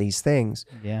some of these things.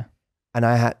 Yeah. And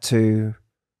I had to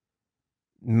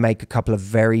make a couple of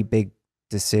very big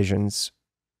decisions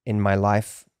in my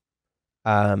life.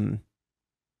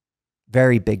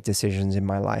 Very big decisions in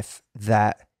my life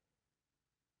that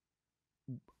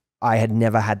I had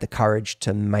never had the courage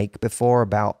to make before,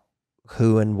 about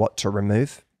who and what to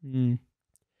remove.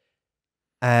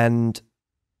 And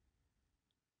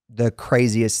the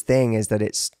craziest thing is that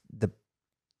it's the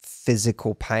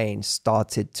physical pain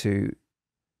started to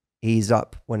ease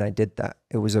up when I did that.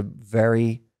 It was a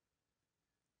really,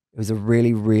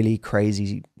 really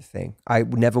crazy thing. I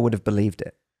never would have believed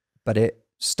it, but it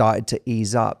started to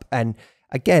ease up. And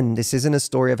again, this isn't a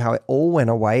story of how it all went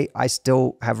away. I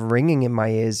still have ringing in my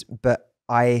ears, but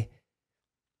I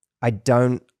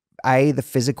don't, the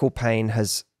physical pain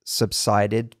has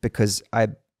subsided because I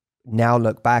now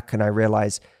look back and I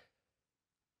realize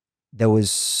there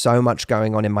was so much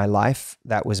going on in my life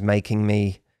that was making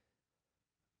me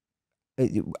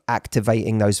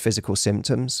activating those physical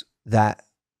symptoms that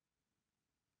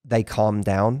they calm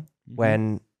down.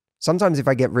 When sometimes if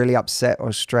I get really upset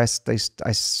or stressed,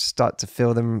 I start to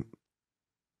feel them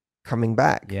coming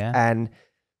back. Yeah. And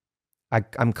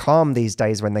I'm calm these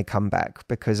days when they come back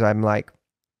because I'm like,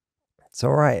 it's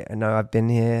all right. I know I've been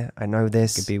here. I know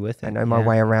this. Could be with it. I know my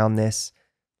way around this.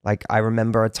 Like I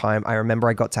remember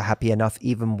I got to happy enough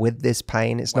even with this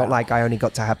pain. It's not like I only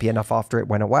got to happy enough after it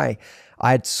went away.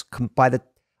 I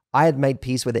had made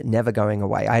peace with it never going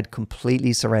away. I had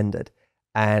completely surrendered.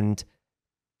 And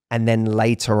then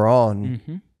later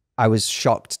on, I was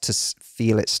shocked to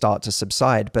feel it start to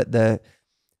subside. But the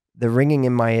ringing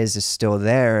in my ears is still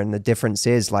there. And the difference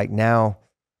is like now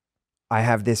I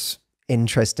have this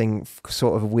interesting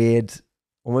sort of weird,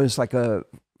 almost like a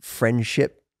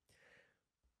friendship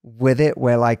with it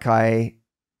where like I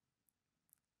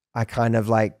kind of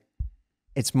like,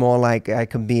 it's more like I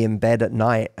can be in bed at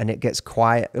night and it gets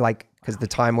quiet, like, because the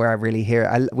time where I really hear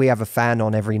it, we have a fan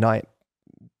on every night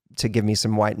to give me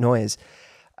some white noise,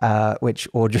 which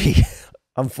Audrey,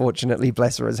 unfortunately,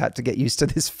 bless her, has had to get used to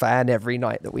this fan every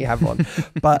night that we have on.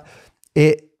 But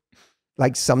it,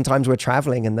 like sometimes we're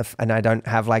traveling and I don't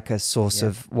have like a source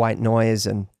of white noise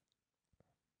and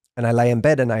I lay in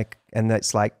bed and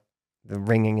it's like the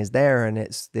ringing is there and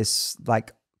it's this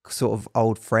like sort of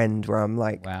old friend where I'm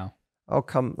like, wow, oh,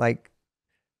 come, like,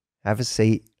 have a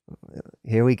seat.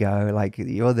 Here we go. Like,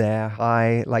 you're there.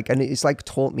 Hi. Like, and it's like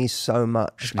taught me so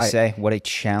much. I say, what a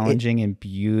challenging and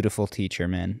beautiful teacher,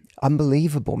 man.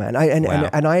 Unbelievable, man.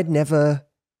 And I had never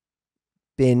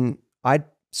been,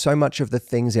 so much of the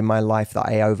things in my life that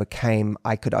I overcame,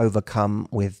 I could overcome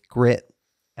with grit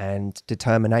and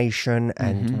determination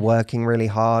and working really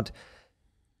hard.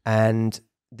 And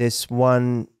this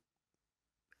one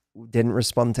didn't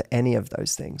respond to any of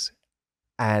those things.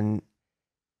 And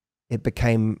it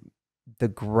became the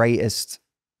greatest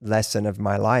lesson of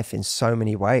my life in so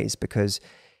many ways, because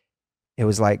it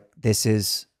was like, this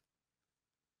is,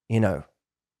 you know,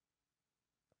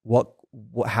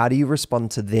 how do you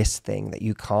respond to this thing that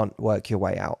you can't work your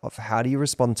way out of? How do you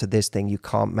respond to this thing you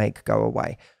can't make go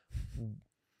away?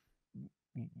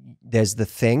 There's the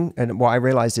thing, and what I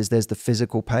realized is there's the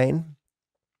physical pain,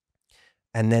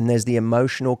 and then there's the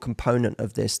emotional component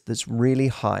of this that's really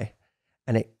high.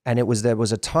 And there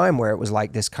was a time where it was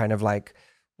like this kind of like,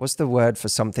 what's the word for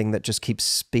something that just keeps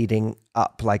speeding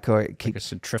up, like, or it keeps like a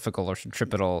centrifugal or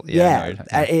centripetal.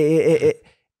 It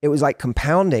was like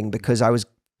compounding because I was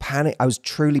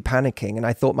truly panicking, and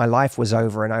I thought my life was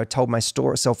over, and I told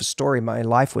myself a story, my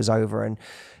life was over, and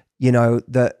you know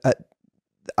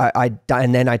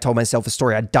and then I told myself a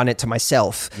story. I'd done it to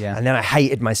myself, and then I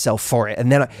hated myself for it, and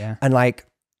then and like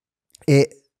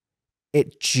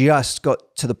it just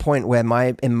got to the point where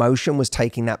my emotion was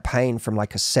taking that pain from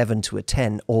like a 7 to a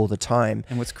 10 all the time.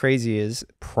 And what's crazy is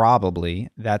probably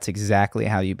that's exactly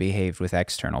how you behaved with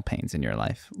external pains in your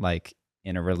life, like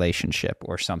in a relationship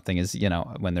or something. Is, you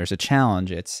know, when there's a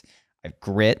challenge, it's I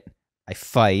grit, I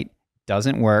fight,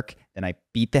 doesn't work, then I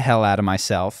beat the hell out of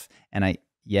myself, and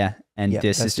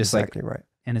this is just exactly like right.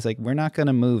 And it's like, we're not going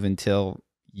to move until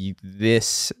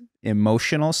this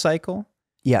emotional cycle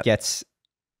gets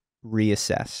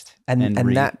reassessed. And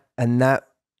that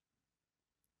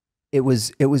it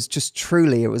was just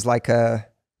truly, it was like I'd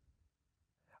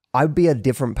be a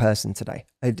different person today.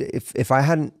 If I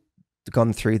hadn't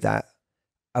gone through that,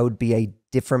 I would be a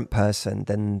different person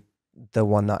than the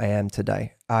one that I am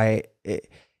today.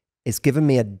 It's given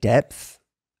me a depth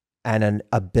and an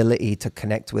ability to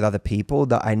connect with other people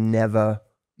that I never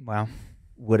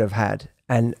would have had.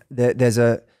 And there's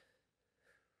the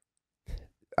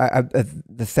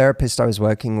therapist I was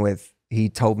working with, he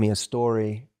told me a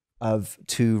story of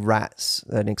 2 rats,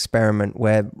 an experiment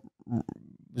where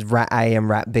rat A and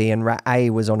rat B, and rat A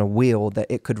was on a wheel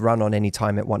that it could run on any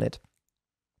time it wanted.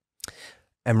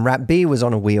 And rat B was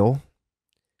on a wheel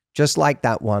just like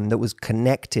that one that was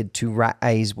connected to rat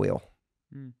A's wheel.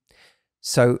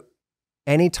 So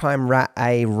anytime rat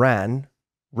A ran,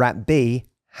 rat B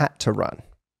had to run.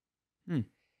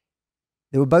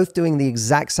 They were both doing the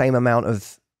exact same amount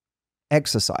of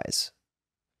exercise.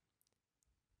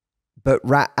 But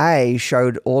rat A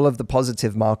showed all of the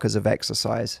positive markers of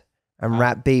exercise, and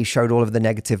rat B showed all of the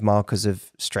negative markers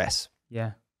of stress.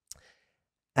 Yeah.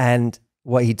 And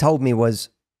what he told me was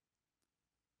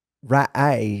rat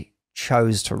A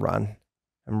chose to run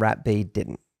and rat B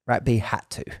didn't. Rat B had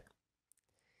to.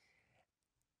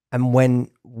 And when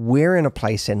we're in a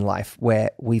place in life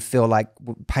where we feel like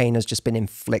pain has just been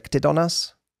inflicted on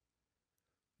us,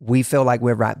 we feel like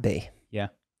we're rat B. Yeah.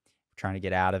 Trying to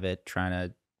get out of it, trying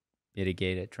to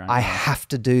mitigate it. I have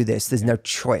to do this. There's no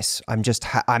choice. I'm just,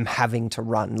 I'm having to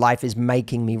run. Life is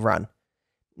making me run.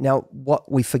 Now, what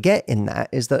we forget in that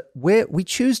is that we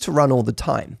choose to run all the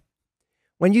time.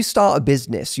 When you start a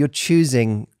business, you're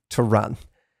choosing to run.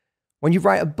 When you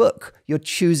write a book, you're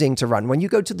choosing to run. When you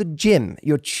go to the gym,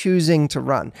 you're choosing to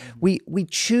run. We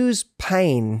choose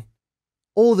pain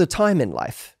all the time in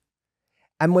life.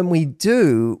 And when we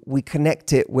do, we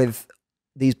connect it with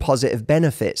these positive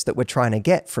benefits that we're trying to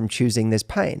get from choosing this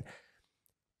pain.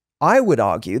 I would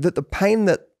argue that the pain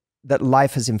that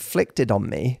life has inflicted on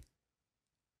me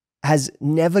has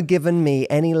never given me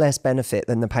any less benefit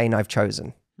than the pain I've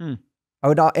chosen. I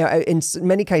would, in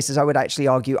many cases, I would actually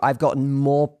argue I've gotten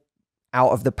more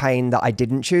out of the pain that I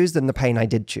didn't choose than the pain I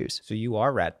did choose. So you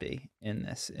are rat B in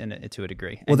this, to a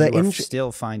degree. Well, and you are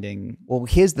still finding... Well,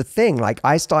 here's the thing. Like,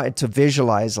 I started to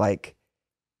visualize like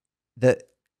that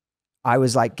I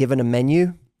was like given a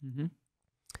menu,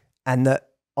 and that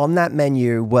on that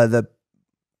menu were the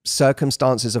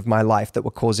circumstances of my life that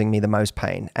were causing me the most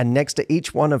pain. And next to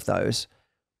each one of those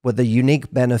were the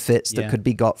unique benefits that could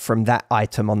be got from that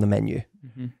item on the menu.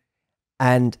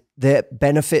 And the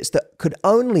benefits that could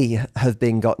only have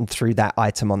been gotten through that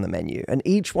item on the menu. And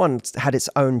each one had its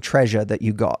own treasure that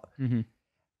you got.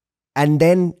 And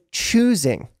then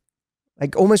choosing,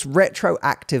 like almost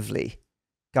retroactively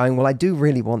going, well, I do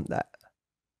really want that.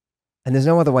 And there's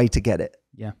no other way to get it.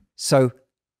 Yeah. So,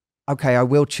 okay, I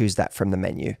will choose that from the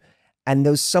menu. And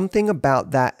there's something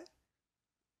about that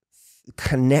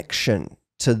connection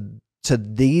to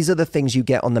these are the things you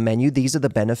get on the menu. These are the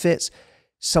benefits.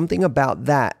 Something about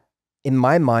that, in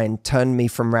my mind, turned me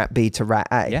from rat B to rat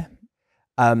A. Yeah.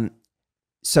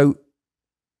 So,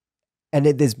 and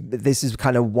this is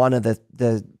kind of one of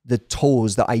the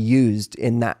tools that I used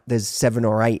in that. There's 7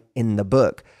 or 8 in the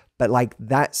book, but like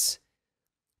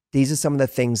these are some of the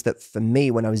things that for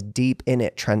me, when I was deep in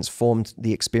it, transformed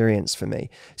the experience for me.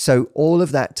 So all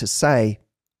of that to say,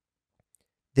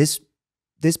 this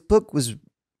book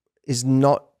is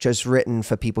not just written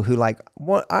for people who like,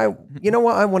 I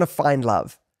want to find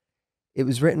love. It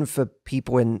was written for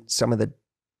people in some of the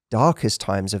darkest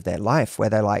times of their life where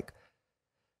they're like,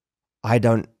 I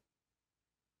feel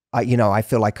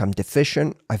like I'm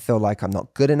deficient. I feel like I'm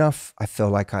not good enough. I feel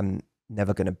like I'm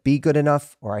never going to be good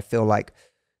enough. Or I feel like,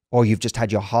 or you've just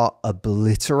had your heart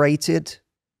obliterated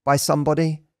by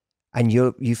somebody and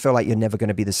you feel like you're never going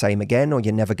to be the same again, or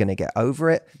you're never going to get over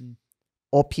it.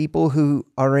 Or people who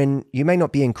are you may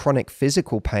not be in chronic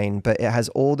physical pain, but it has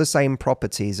all the same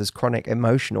properties as chronic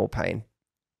emotional pain.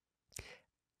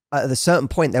 At a certain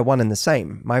point, they're one and the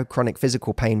same. My chronic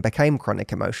physical pain became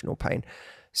chronic emotional pain.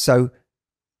 So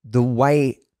the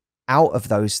way out of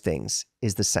those things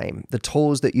is the same. The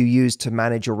tools that you use to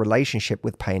manage your relationship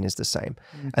with pain is the same.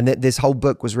 And this whole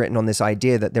book was written on this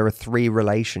idea that there are 3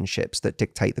 relationships that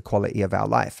dictate the quality of our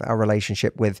life. Our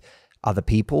relationship with other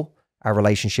people, our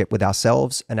relationship with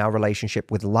ourselves, and our relationship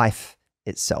with life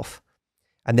itself.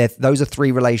 And those are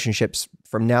 3 relationships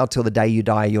from now till the day you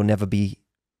die, you'll never be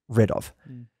rid of.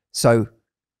 So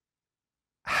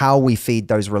how we feed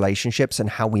those relationships and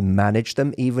how we manage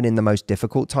them, even in the most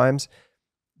difficult times,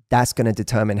 that's going to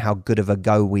determine how good of a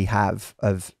go we have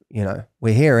of,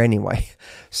 we're here anyway.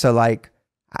 So like,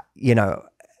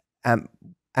 am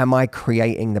I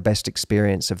creating the best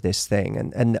experience of this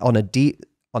thing? And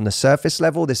on the surface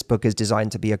level, this book is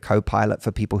designed to be a co-pilot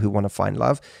for people who want to find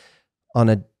love. On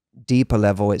a deeper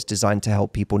level, it's designed to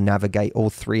help people navigate all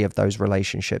 3 of those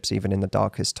relationships, even in the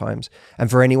darkest times. And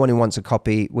for anyone who wants a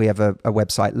copy, we have a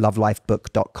website,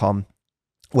 lovelifebook.com,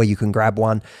 where you can grab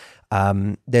one.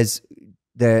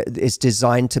 It's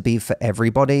designed to be for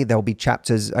everybody. There'll be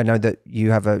chapters. I know that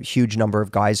you have a huge number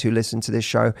of guys who listen to this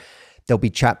show. There'll be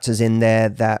chapters in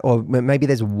there or maybe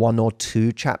there's 1 or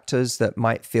 2 chapters that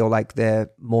might feel like they're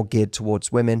more geared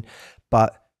towards women.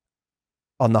 But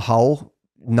on the whole,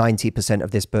 90% of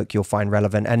this book you'll find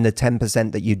relevant. And the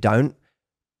 10% that you don't,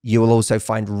 you will also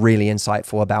find really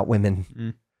insightful about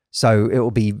women. So it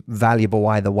will be valuable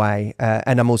either way.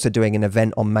 And I'm also doing an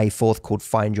event on May 4th called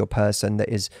Find Your Person that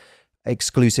is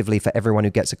exclusively for everyone who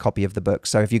gets a copy of the book.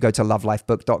 So if you go to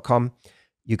lovelifebook.com,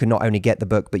 you can not only get the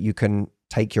book, but you can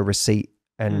take your receipt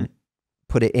and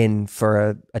put it in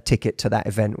for a ticket to that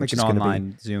event, which Like is an going to be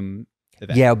online Zoom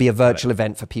event. Yeah, it'll be a virtual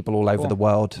event for people all over Cool. the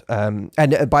world. And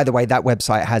by the way, that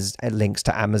website has links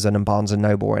to Amazon and Barnes and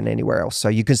Noble and anywhere else. So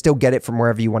you can still get it from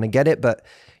wherever you want to get it, but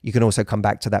you can also come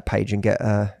back to that page and get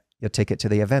your ticket to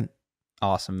the event.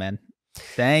 Awesome, man.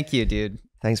 Thank you, dude.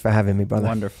 Thanks for having me, brother.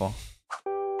 Wonderful.